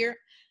twice a year.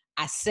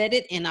 I set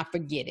it and I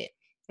forget it.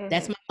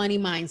 That's my money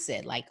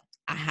mindset. Like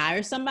I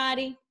hire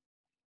somebody,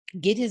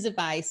 get his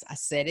advice, I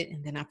set it,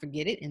 and then I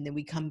forget it, and then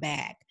we come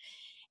back.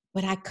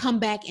 But I come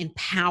back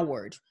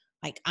empowered.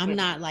 Like I'm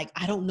not like,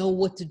 I don't know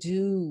what to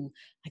do.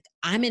 Like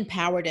I'm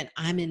empowered and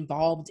I'm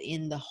involved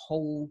in the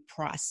whole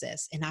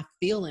process. And I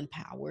feel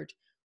empowered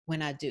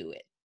when I do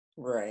it.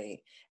 Right.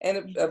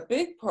 And a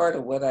big part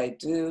of what I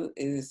do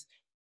is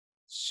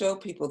show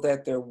people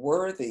that they're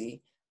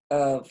worthy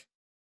of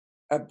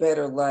a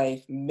better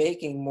life,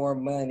 making more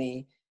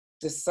money,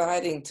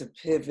 deciding to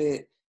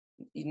pivot,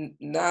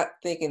 not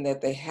thinking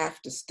that they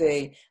have to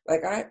stay.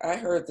 Like I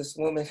heard this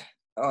woman,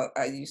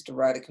 I used to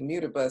ride a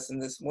commuter bus,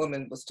 and this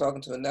woman was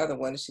talking to another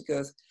one, and she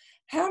goes,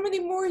 "How many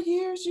more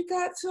years you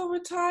got till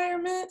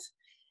retirement?"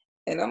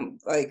 And I'm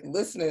like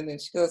listening, and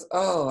she goes,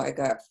 "Oh, I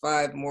got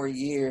 5 more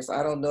years.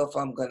 I don't know if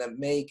I'm going to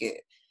make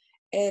it."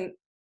 And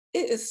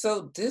it is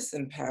so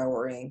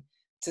disempowering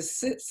to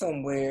sit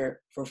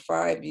somewhere for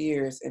 5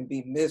 years and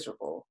be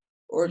miserable,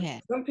 or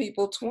Yeah. some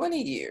people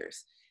 20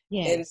 years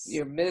and Yes.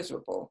 you're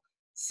miserable.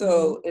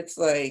 So it's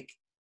like,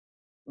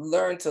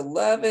 learn to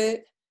love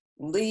it,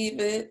 leave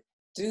it,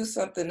 do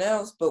something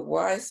else. But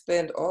why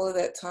spend all of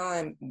that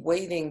time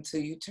waiting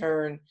till you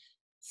turn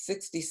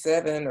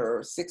 67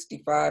 or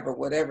 65 or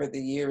whatever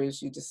the year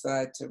is you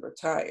decide to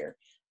retire?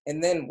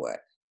 And then what?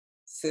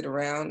 Sit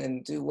around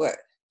and do what?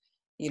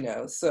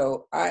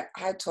 So I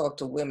talk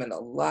to women a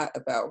lot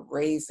about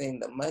raising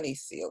the money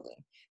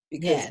ceiling,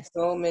 because Yes.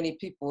 so many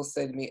people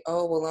say to me,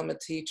 "Oh, well, I'm a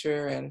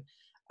teacher and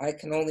I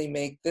can only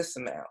make this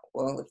amount."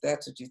 Well, if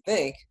that's what you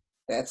think,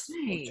 that's what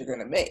you're Right. going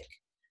to make.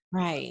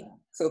 Right.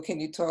 So can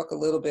you talk a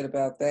little bit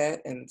about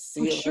that and For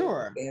ceiling,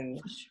 sure.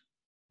 and For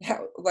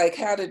sure.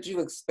 how did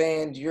you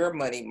expand your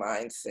money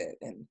mindset,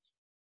 and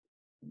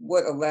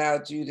what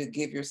allowed you to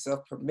give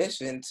yourself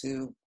permission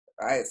to,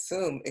 I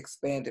assume,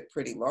 expand it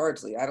pretty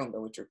largely? I don't know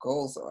what your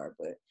goals are,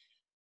 but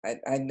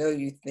I know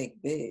you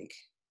think big.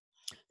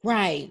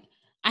 Right.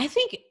 I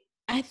think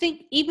I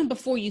think even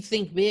before you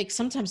think big,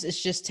 sometimes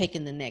it's just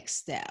taking the next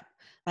step.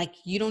 Like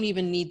you don't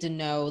even need to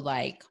know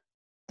like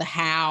the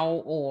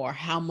how or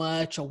how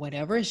much or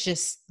whatever. It's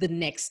just the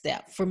next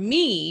step. For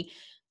me,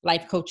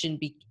 life coaching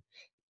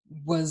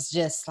was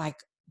just like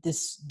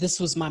this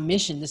was my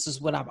mission. This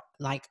is what I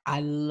like.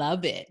 I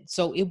love it.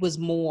 So it was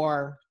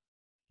more,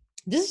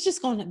 this is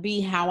just going to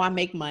be how I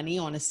make money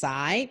on the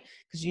side,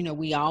 because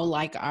we all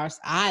like ours.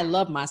 I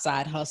love my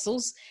side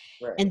hustles.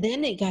 And Right.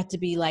 then it got to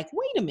be like,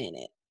 wait a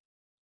minute.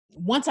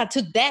 Once I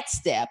took that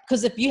step,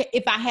 because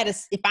if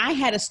I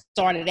had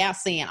started out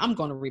saying I'm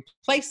going to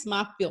replace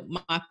my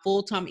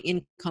full-time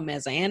income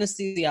as an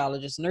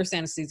anesthesiologist, nurse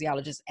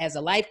anesthesiologist, as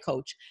a life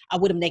coach, I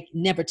would have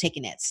never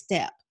taken that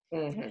step,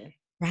 Hmm.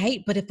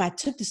 right? But if I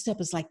took the step,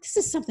 it's like, this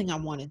is something I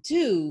want to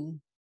do.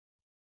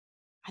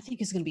 I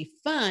think it's going to be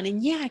fun,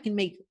 and yeah, I can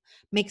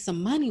make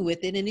some money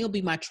with it, and it'll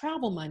be my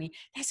travel money.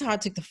 That's how I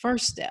took the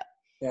first step.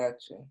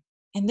 Gotcha.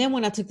 And then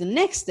when I took the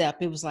next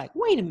step, it was like,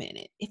 wait a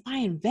minute, if I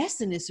invest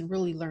in this and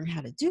really learn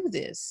how to do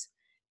this,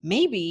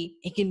 maybe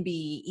it can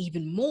be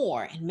even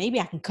more. And maybe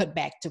I can cut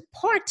back to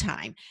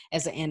part-time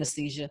as an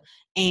anesthesia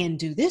and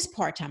do this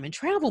part-time and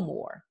travel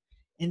more.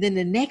 And then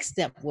the next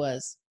step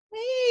was,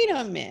 wait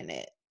a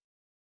minute,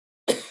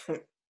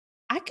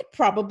 I could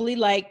probably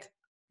like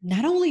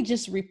not only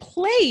just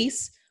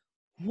replace,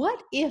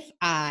 what if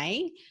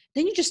then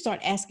you just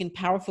start asking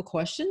powerful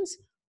questions.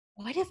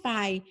 What if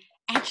I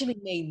actually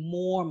made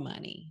more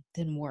money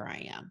than where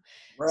I am?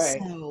 Right.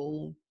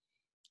 So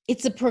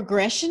it's a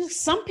progression.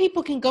 Some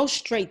people can go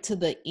straight to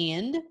the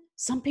end.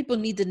 Some people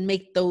need to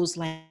make those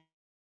like,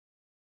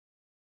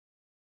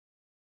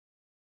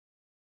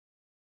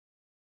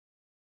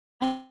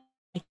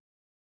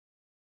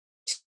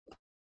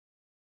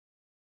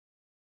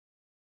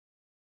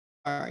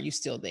 are you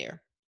still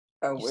there?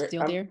 Oh, You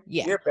still there?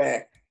 Yeah. you're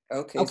back.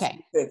 Okay, so you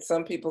Okay. said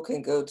some people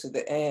can go to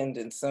the end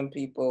and some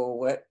people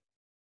what?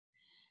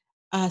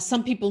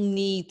 Some people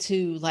need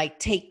to like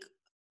take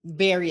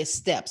various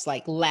steps,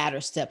 like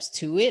ladder steps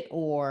to it,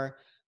 or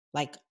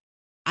like,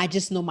 I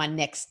just know my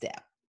next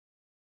step.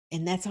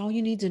 And that's all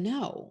you need to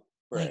know.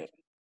 Like, Right.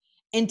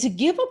 and to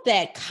give up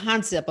that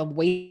concept of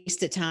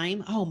wasted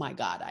time, oh my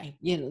God,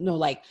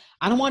 like,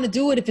 I don't want to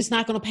do it if it's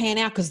not going to pan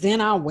out, because then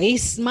I'll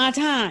waste my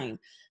time.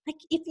 Like,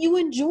 if you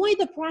enjoy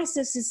the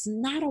process, it's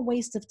not a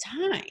waste of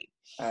time,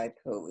 I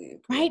totally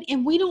agree. right?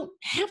 And we don't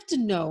have to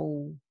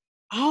know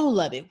all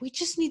of it. We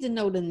just need to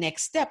know the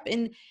next step.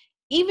 And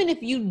even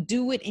if you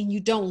do it and you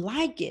don't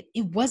like it,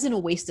 it wasn't a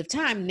waste of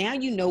time. Now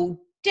you know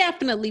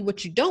definitely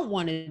what you don't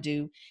want to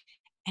do.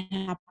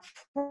 And I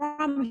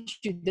promise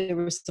you, there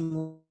were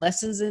some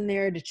lessons in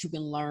there that you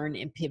can learn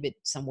and pivot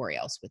somewhere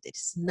else with it.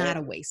 It's not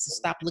a waste. So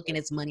stop looking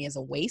at money as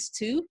a waste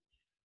too.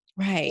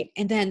 Right.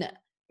 And then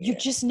you're Yeah,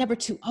 just never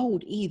too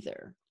old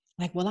either.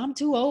 Like, well, I'm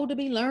too old to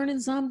be learning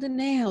something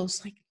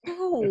else. Like,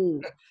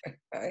 no,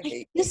 I like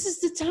hate that. this is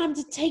the time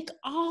to take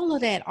all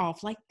of that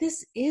off. Like,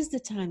 this is the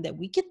time that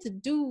we get to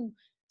do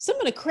some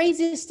of the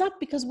craziest stuff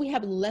because we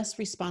have less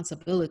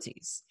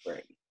responsibilities.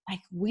 Right.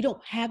 Like, we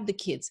don't have the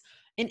kids.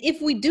 And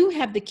if we do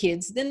have the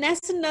kids, then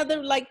that's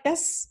another, like,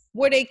 that's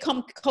where they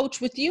come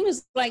coach with you,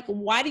 is like,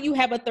 why do you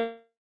have a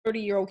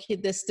 30-year-old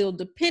kid that's still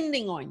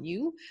depending on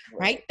you,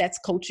 right? That's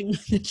coaching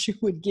that you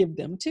would give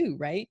them too,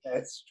 right?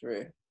 That's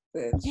true.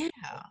 That's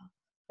Yeah.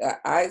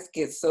 I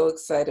get so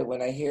excited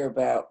when I hear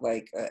about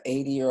like an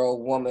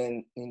 80-year-old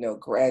woman,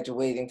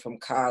 graduating from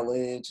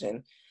college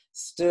and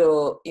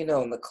still, in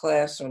the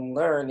classroom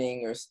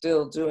learning or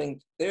still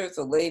doing. There's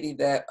a lady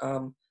that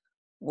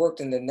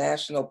worked in the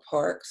National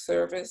Park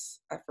Service.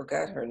 I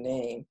forgot her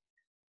name.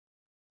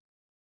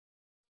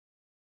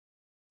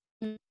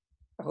 I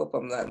hope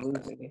I'm not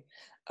losing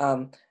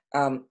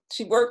it.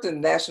 She worked in the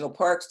National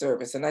Park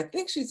Service, and I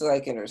think she's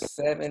like in her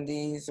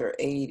 70s or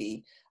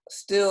 80,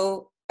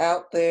 still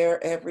out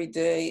there every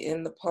day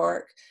in the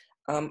park.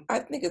 I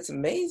think it's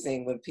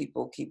amazing when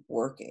people keep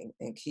working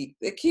and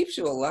it keeps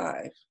you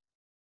alive.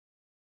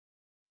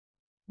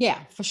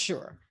 Yeah, for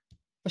sure.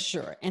 For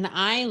sure. And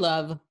I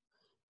love,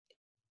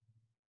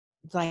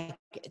 like,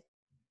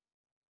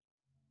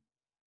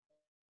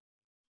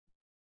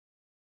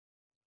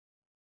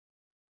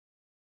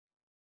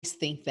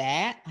 think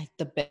that like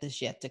the best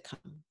is yet to come.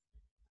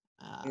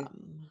 It,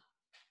 Um,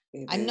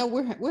 it I is. know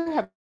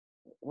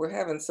We're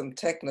having some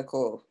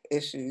technical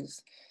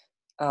issues.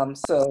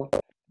 So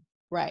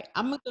right.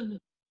 I'm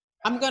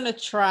gonna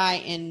try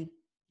and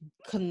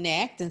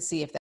connect and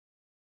see if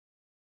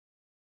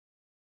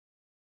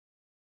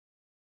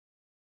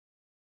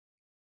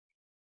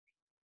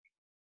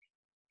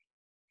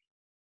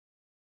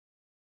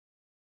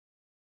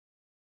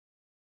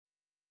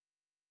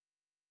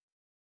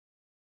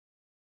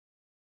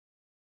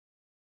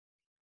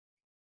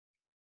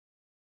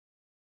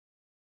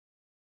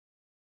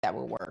that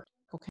will work.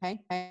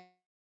 Okay. There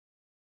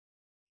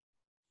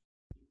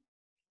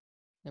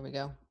we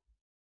go.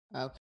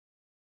 Okay.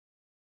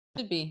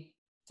 Should be.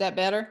 Is that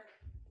better?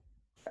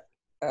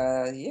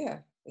 yeah,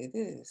 it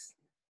is.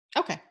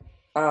 Okay.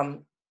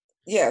 Um,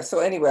 yeah, so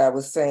anyway, I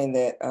was saying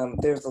that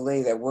there's a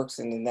lady that works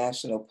in the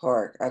national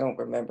park. I don't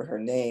remember her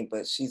name,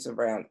 but she's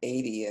around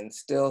 80 and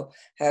still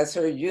has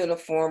her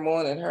uniform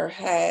on and her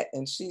hat,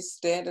 and she's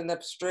standing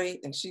up straight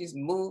and she's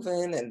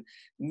moving and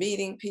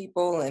meeting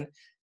people. And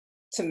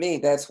to me,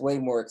 that's way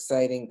more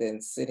exciting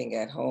than sitting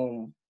at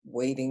home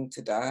waiting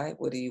to die.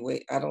 What do you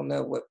wait? I don't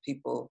know what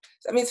people,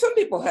 I mean, some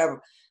people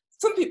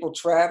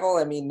travel.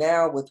 I mean,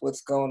 now with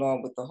what's going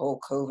on with the whole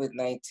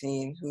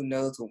COVID-19, who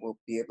knows when we'll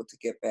be able to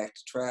get back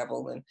to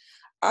travel. And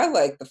I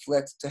like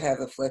to have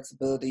the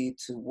flexibility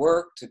to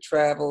work, to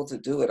travel, to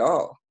do it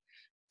all,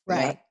 not,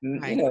 Right.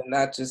 Right.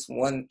 not just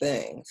one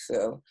thing.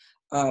 So,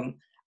 um,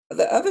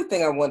 the other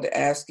thing I wanted to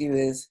ask you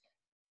is,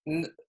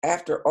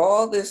 after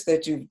all this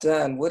that you've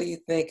done, what do you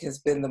think has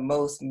been the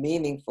most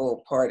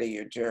meaningful part of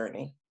your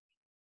journey?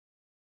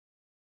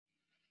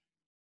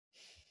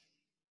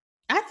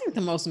 I think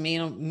the most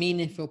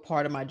meaningful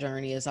part of my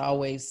journey is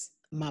always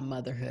my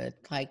motherhood.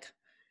 Like,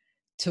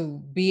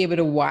 to be able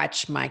to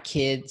watch my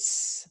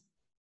kids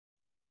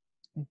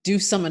do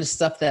some of the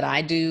stuff that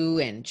I do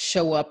and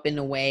show up in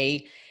a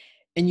way,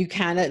 and you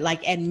kind of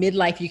like at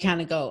midlife you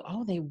kind of go,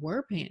 oh, they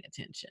were paying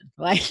attention.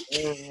 Like,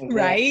 Yeah,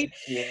 right?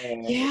 yeah,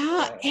 Yeah.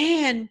 yeah.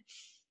 And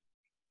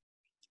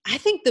I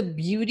think the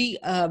beauty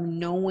of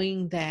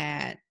knowing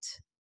that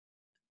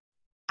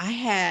I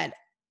had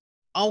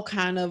all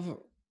kind of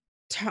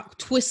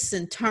twists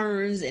and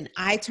turns and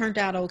I turned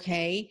out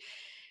okay,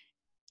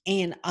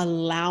 and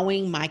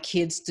allowing my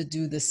kids to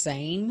do the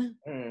same,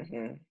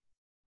 Hmm.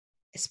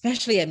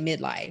 especially at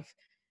midlife,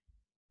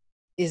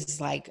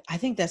 is like, I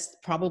think that's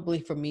probably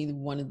for me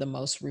one of the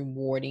most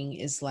rewarding,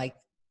 is like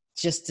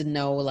just to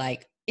know,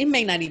 like, it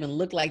may not even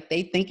look like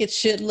they think it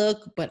should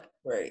look, but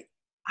Right.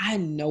 I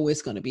know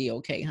it's going to be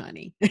okay,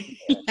 honey.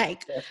 Yeah,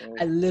 Like, I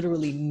definitely.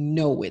 literally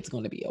know it's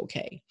going to be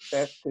okay.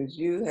 That's because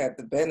you have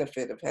the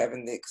benefit of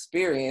having the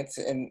experience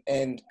and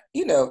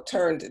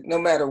turned, no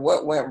matter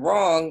what went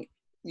wrong,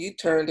 you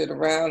turned it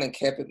around and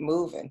kept it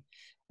moving.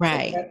 And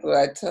Right. that's what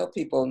I tell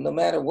people, no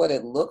matter what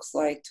it looks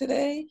like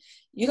today,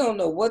 you don't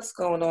know what's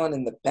going on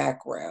in the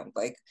background,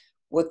 like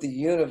what the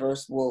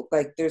universe will,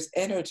 like there's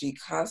energy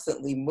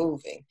constantly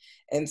moving.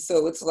 And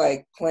so it's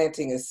like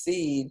planting a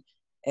seed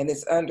and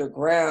it's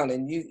underground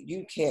and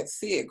you can't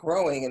see it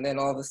growing and then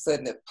all of a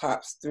sudden it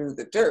pops through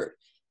the dirt.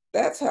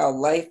 That's how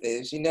life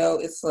is,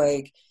 it's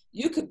like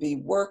you could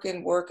be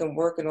working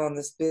on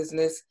this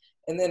business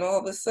and then all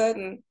of a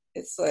sudden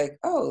it's like,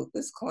 oh,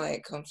 this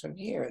client comes from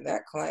here and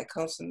that client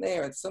comes from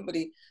there, and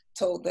somebody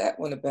told that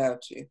one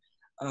about you.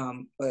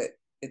 But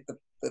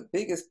the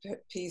biggest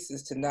piece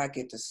is to not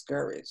get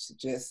discouraged, to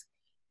just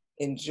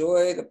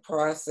enjoy the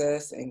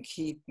process and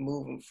keep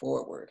moving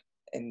forward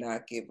and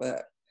not give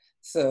up.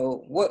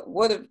 So,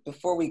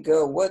 before we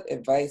go, what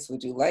advice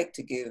would you like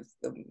to give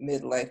the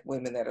midlife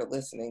women that are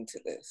listening to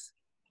this?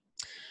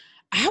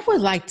 I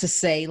would like to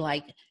say,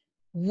 like,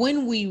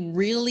 when we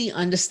really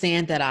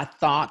understand that our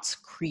thoughts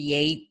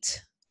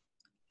create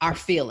our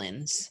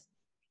feelings,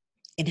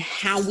 and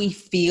how we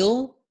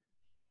feel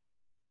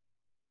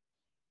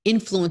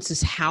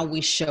influences how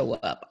we show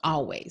up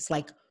always.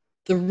 Like,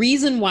 The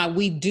reason why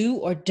we do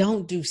or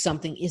don't do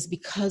something is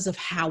because of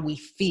how we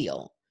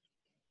feel.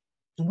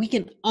 And we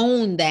can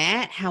own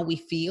that, how we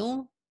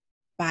feel,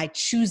 by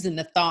choosing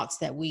the thoughts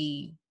that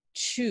we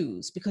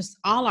choose, because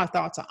all our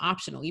thoughts are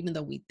optional, even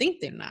though we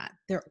think they're not,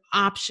 they're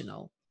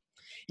optional.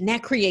 And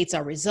that creates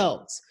our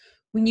results.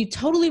 When you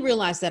totally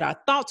realize that our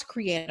thoughts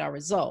create our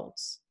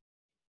results,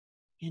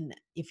 and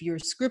if you're a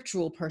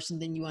scriptural person,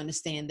 then you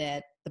understand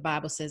that the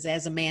Bible says,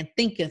 as a man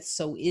thinketh,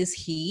 so is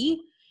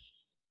he.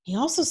 He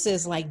also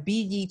says, like,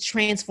 be ye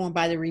transformed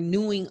by the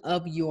renewing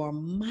of your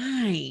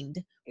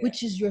mind,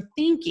 which is your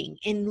thinking.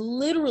 And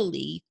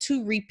literally,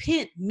 to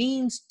repent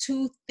means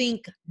to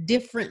think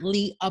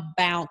differently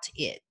about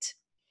it.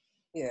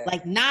 Yeah.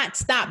 Like, not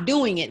stop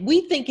doing it.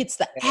 We think it's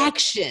the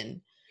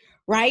action,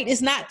 right?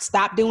 It's not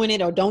stop doing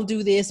it or don't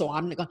do this or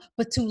I'm not going,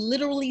 but to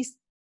literally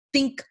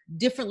think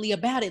differently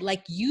about it.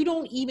 Like, you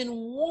don't even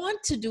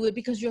want to do it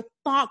because your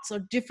thoughts are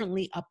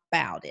differently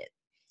about it.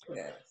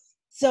 Yes.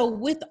 So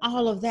with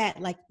all of that,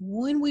 like,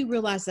 when we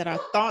realize that our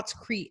thoughts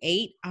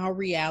create our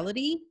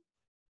reality,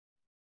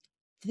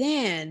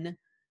 then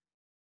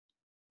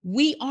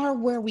we are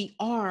where we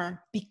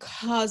are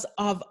because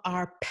of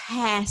our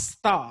past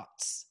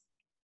thoughts.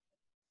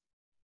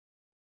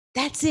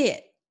 That's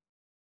it.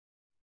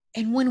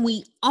 And when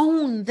we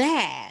own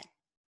that,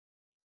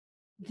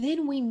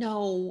 then we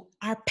know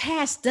our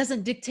past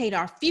doesn't dictate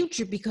our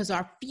future, because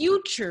our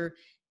future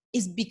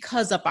is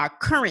because of our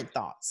current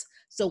thoughts.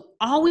 So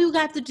all we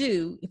got to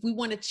do, if we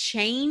want to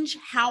change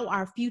how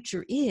our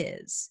future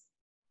is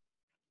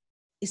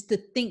to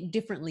think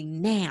differently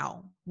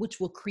now, which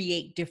will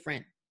create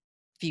different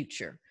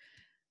future.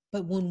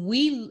 But when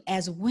we,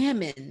 as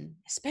women,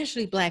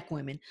 especially Black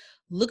women,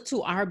 look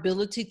to our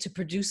ability to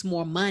produce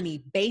more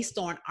money based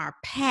on our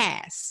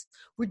past,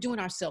 we're doing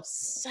ourselves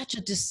such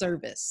a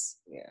disservice.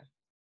 Yeah.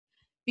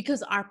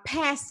 Because our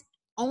past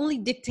only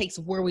dictates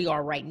where we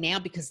are right now,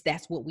 because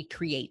that's what we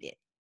created.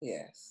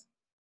 Yes.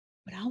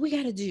 But all we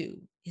got to do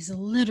is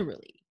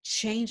literally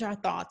change our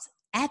thoughts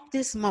at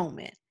this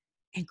moment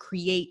and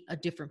create a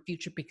different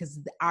future, because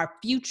our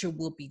future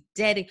will be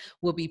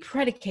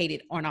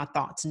predicated on our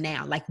thoughts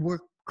now. Like, we're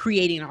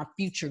creating our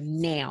future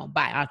now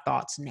by our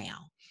thoughts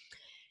now.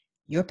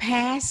 Your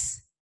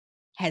past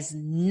has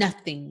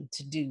nothing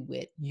to do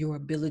with your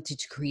ability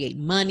to create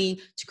money,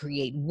 to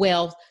create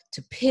wealth,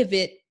 to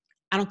pivot.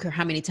 I don't care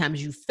how many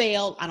times you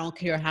failed. I don't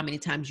care how many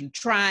times you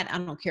tried. I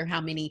don't care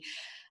how many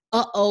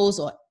uh-ohs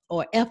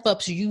or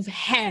F-ups you've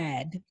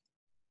had.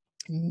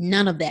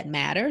 None of that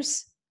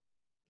matters.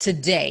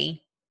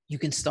 Today, you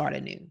can start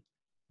anew.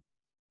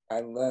 I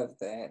love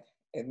that.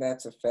 And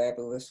that's a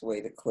fabulous way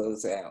to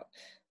close out.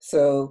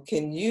 So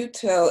can you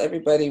tell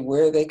everybody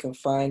where they can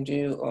find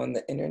you on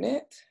the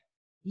internet?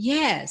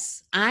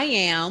 Yes, I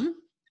am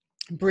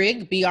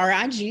Brig,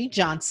 B-R-I-G,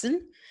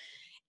 Johnson.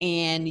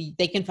 And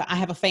I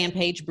have a fan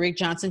page, Brig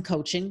Johnson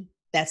Coaching.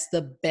 That's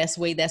the best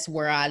way. That's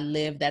where I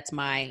live. That's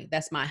my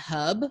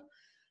hub.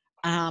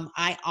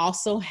 I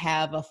also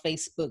have a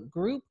Facebook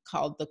group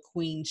called The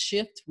Queen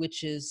Shift,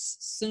 which is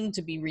soon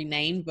to be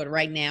renamed, but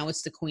right now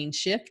it's The Queen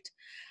Shift.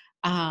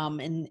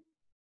 And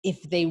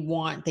if they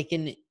want, they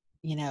can,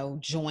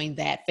 join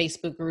that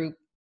Facebook group.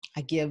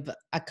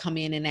 I come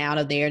in and out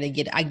of there.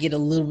 I get a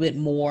little bit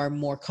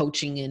more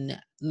coaching and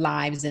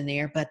lives in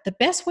there, but the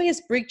best way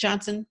is Brig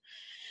Johnson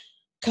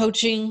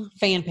Coaching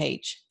fan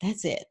page.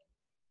 That's it.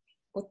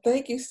 Well,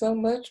 thank you so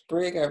much,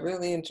 Brig. I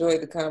really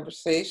enjoyed the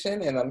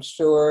conversation, and I'm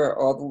sure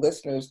all the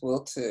listeners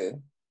will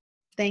too.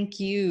 Thank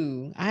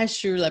you. I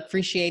sure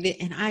appreciate it.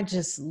 And I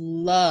just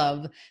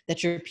love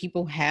that your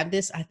people have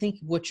this. I think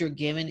what you're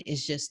given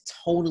is just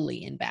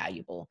totally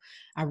invaluable.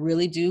 I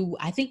really do.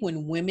 I think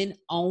when women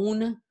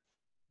own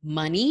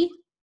money,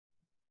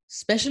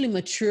 especially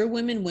mature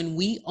women, when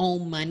we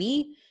own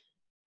money,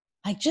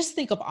 like, just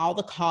think of all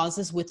the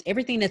causes with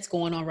everything that's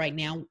going on right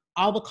now,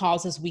 all the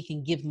causes we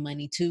can give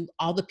money to,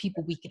 all the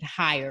people we could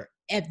hire,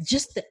 and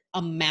just the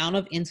amount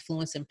of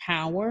influence and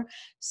power.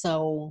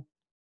 So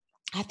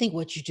I think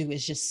what you do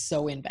is just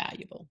so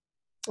invaluable.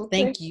 Well,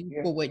 thank you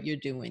for what you're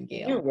doing,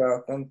 Gail. You're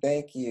welcome.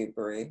 Thank you,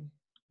 Brie.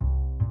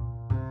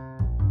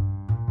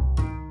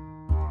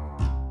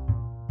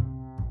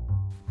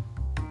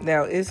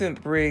 Now,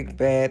 isn't Brig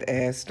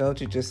badass? Don't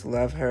you just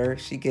love her?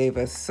 She gave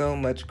us so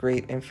much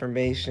great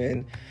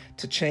information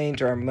to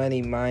change our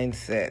money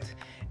mindset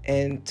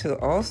and to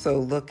also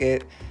look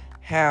at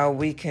how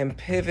we can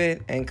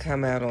pivot and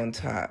come out on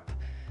top.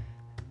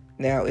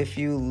 Now, if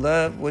you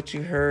love what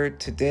you heard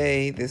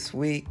today, this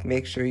week,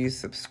 make sure you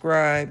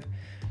subscribe.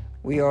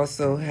 We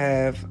also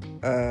have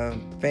a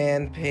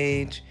fan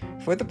page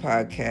for the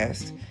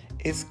podcast.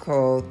 It's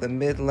called the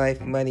Midlife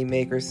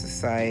Moneymaker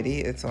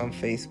Society. It's on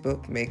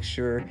Facebook. Make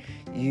sure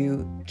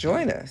you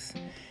join us.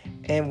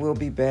 And we'll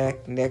be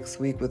back next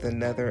week with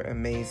another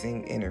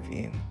amazing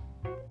interview.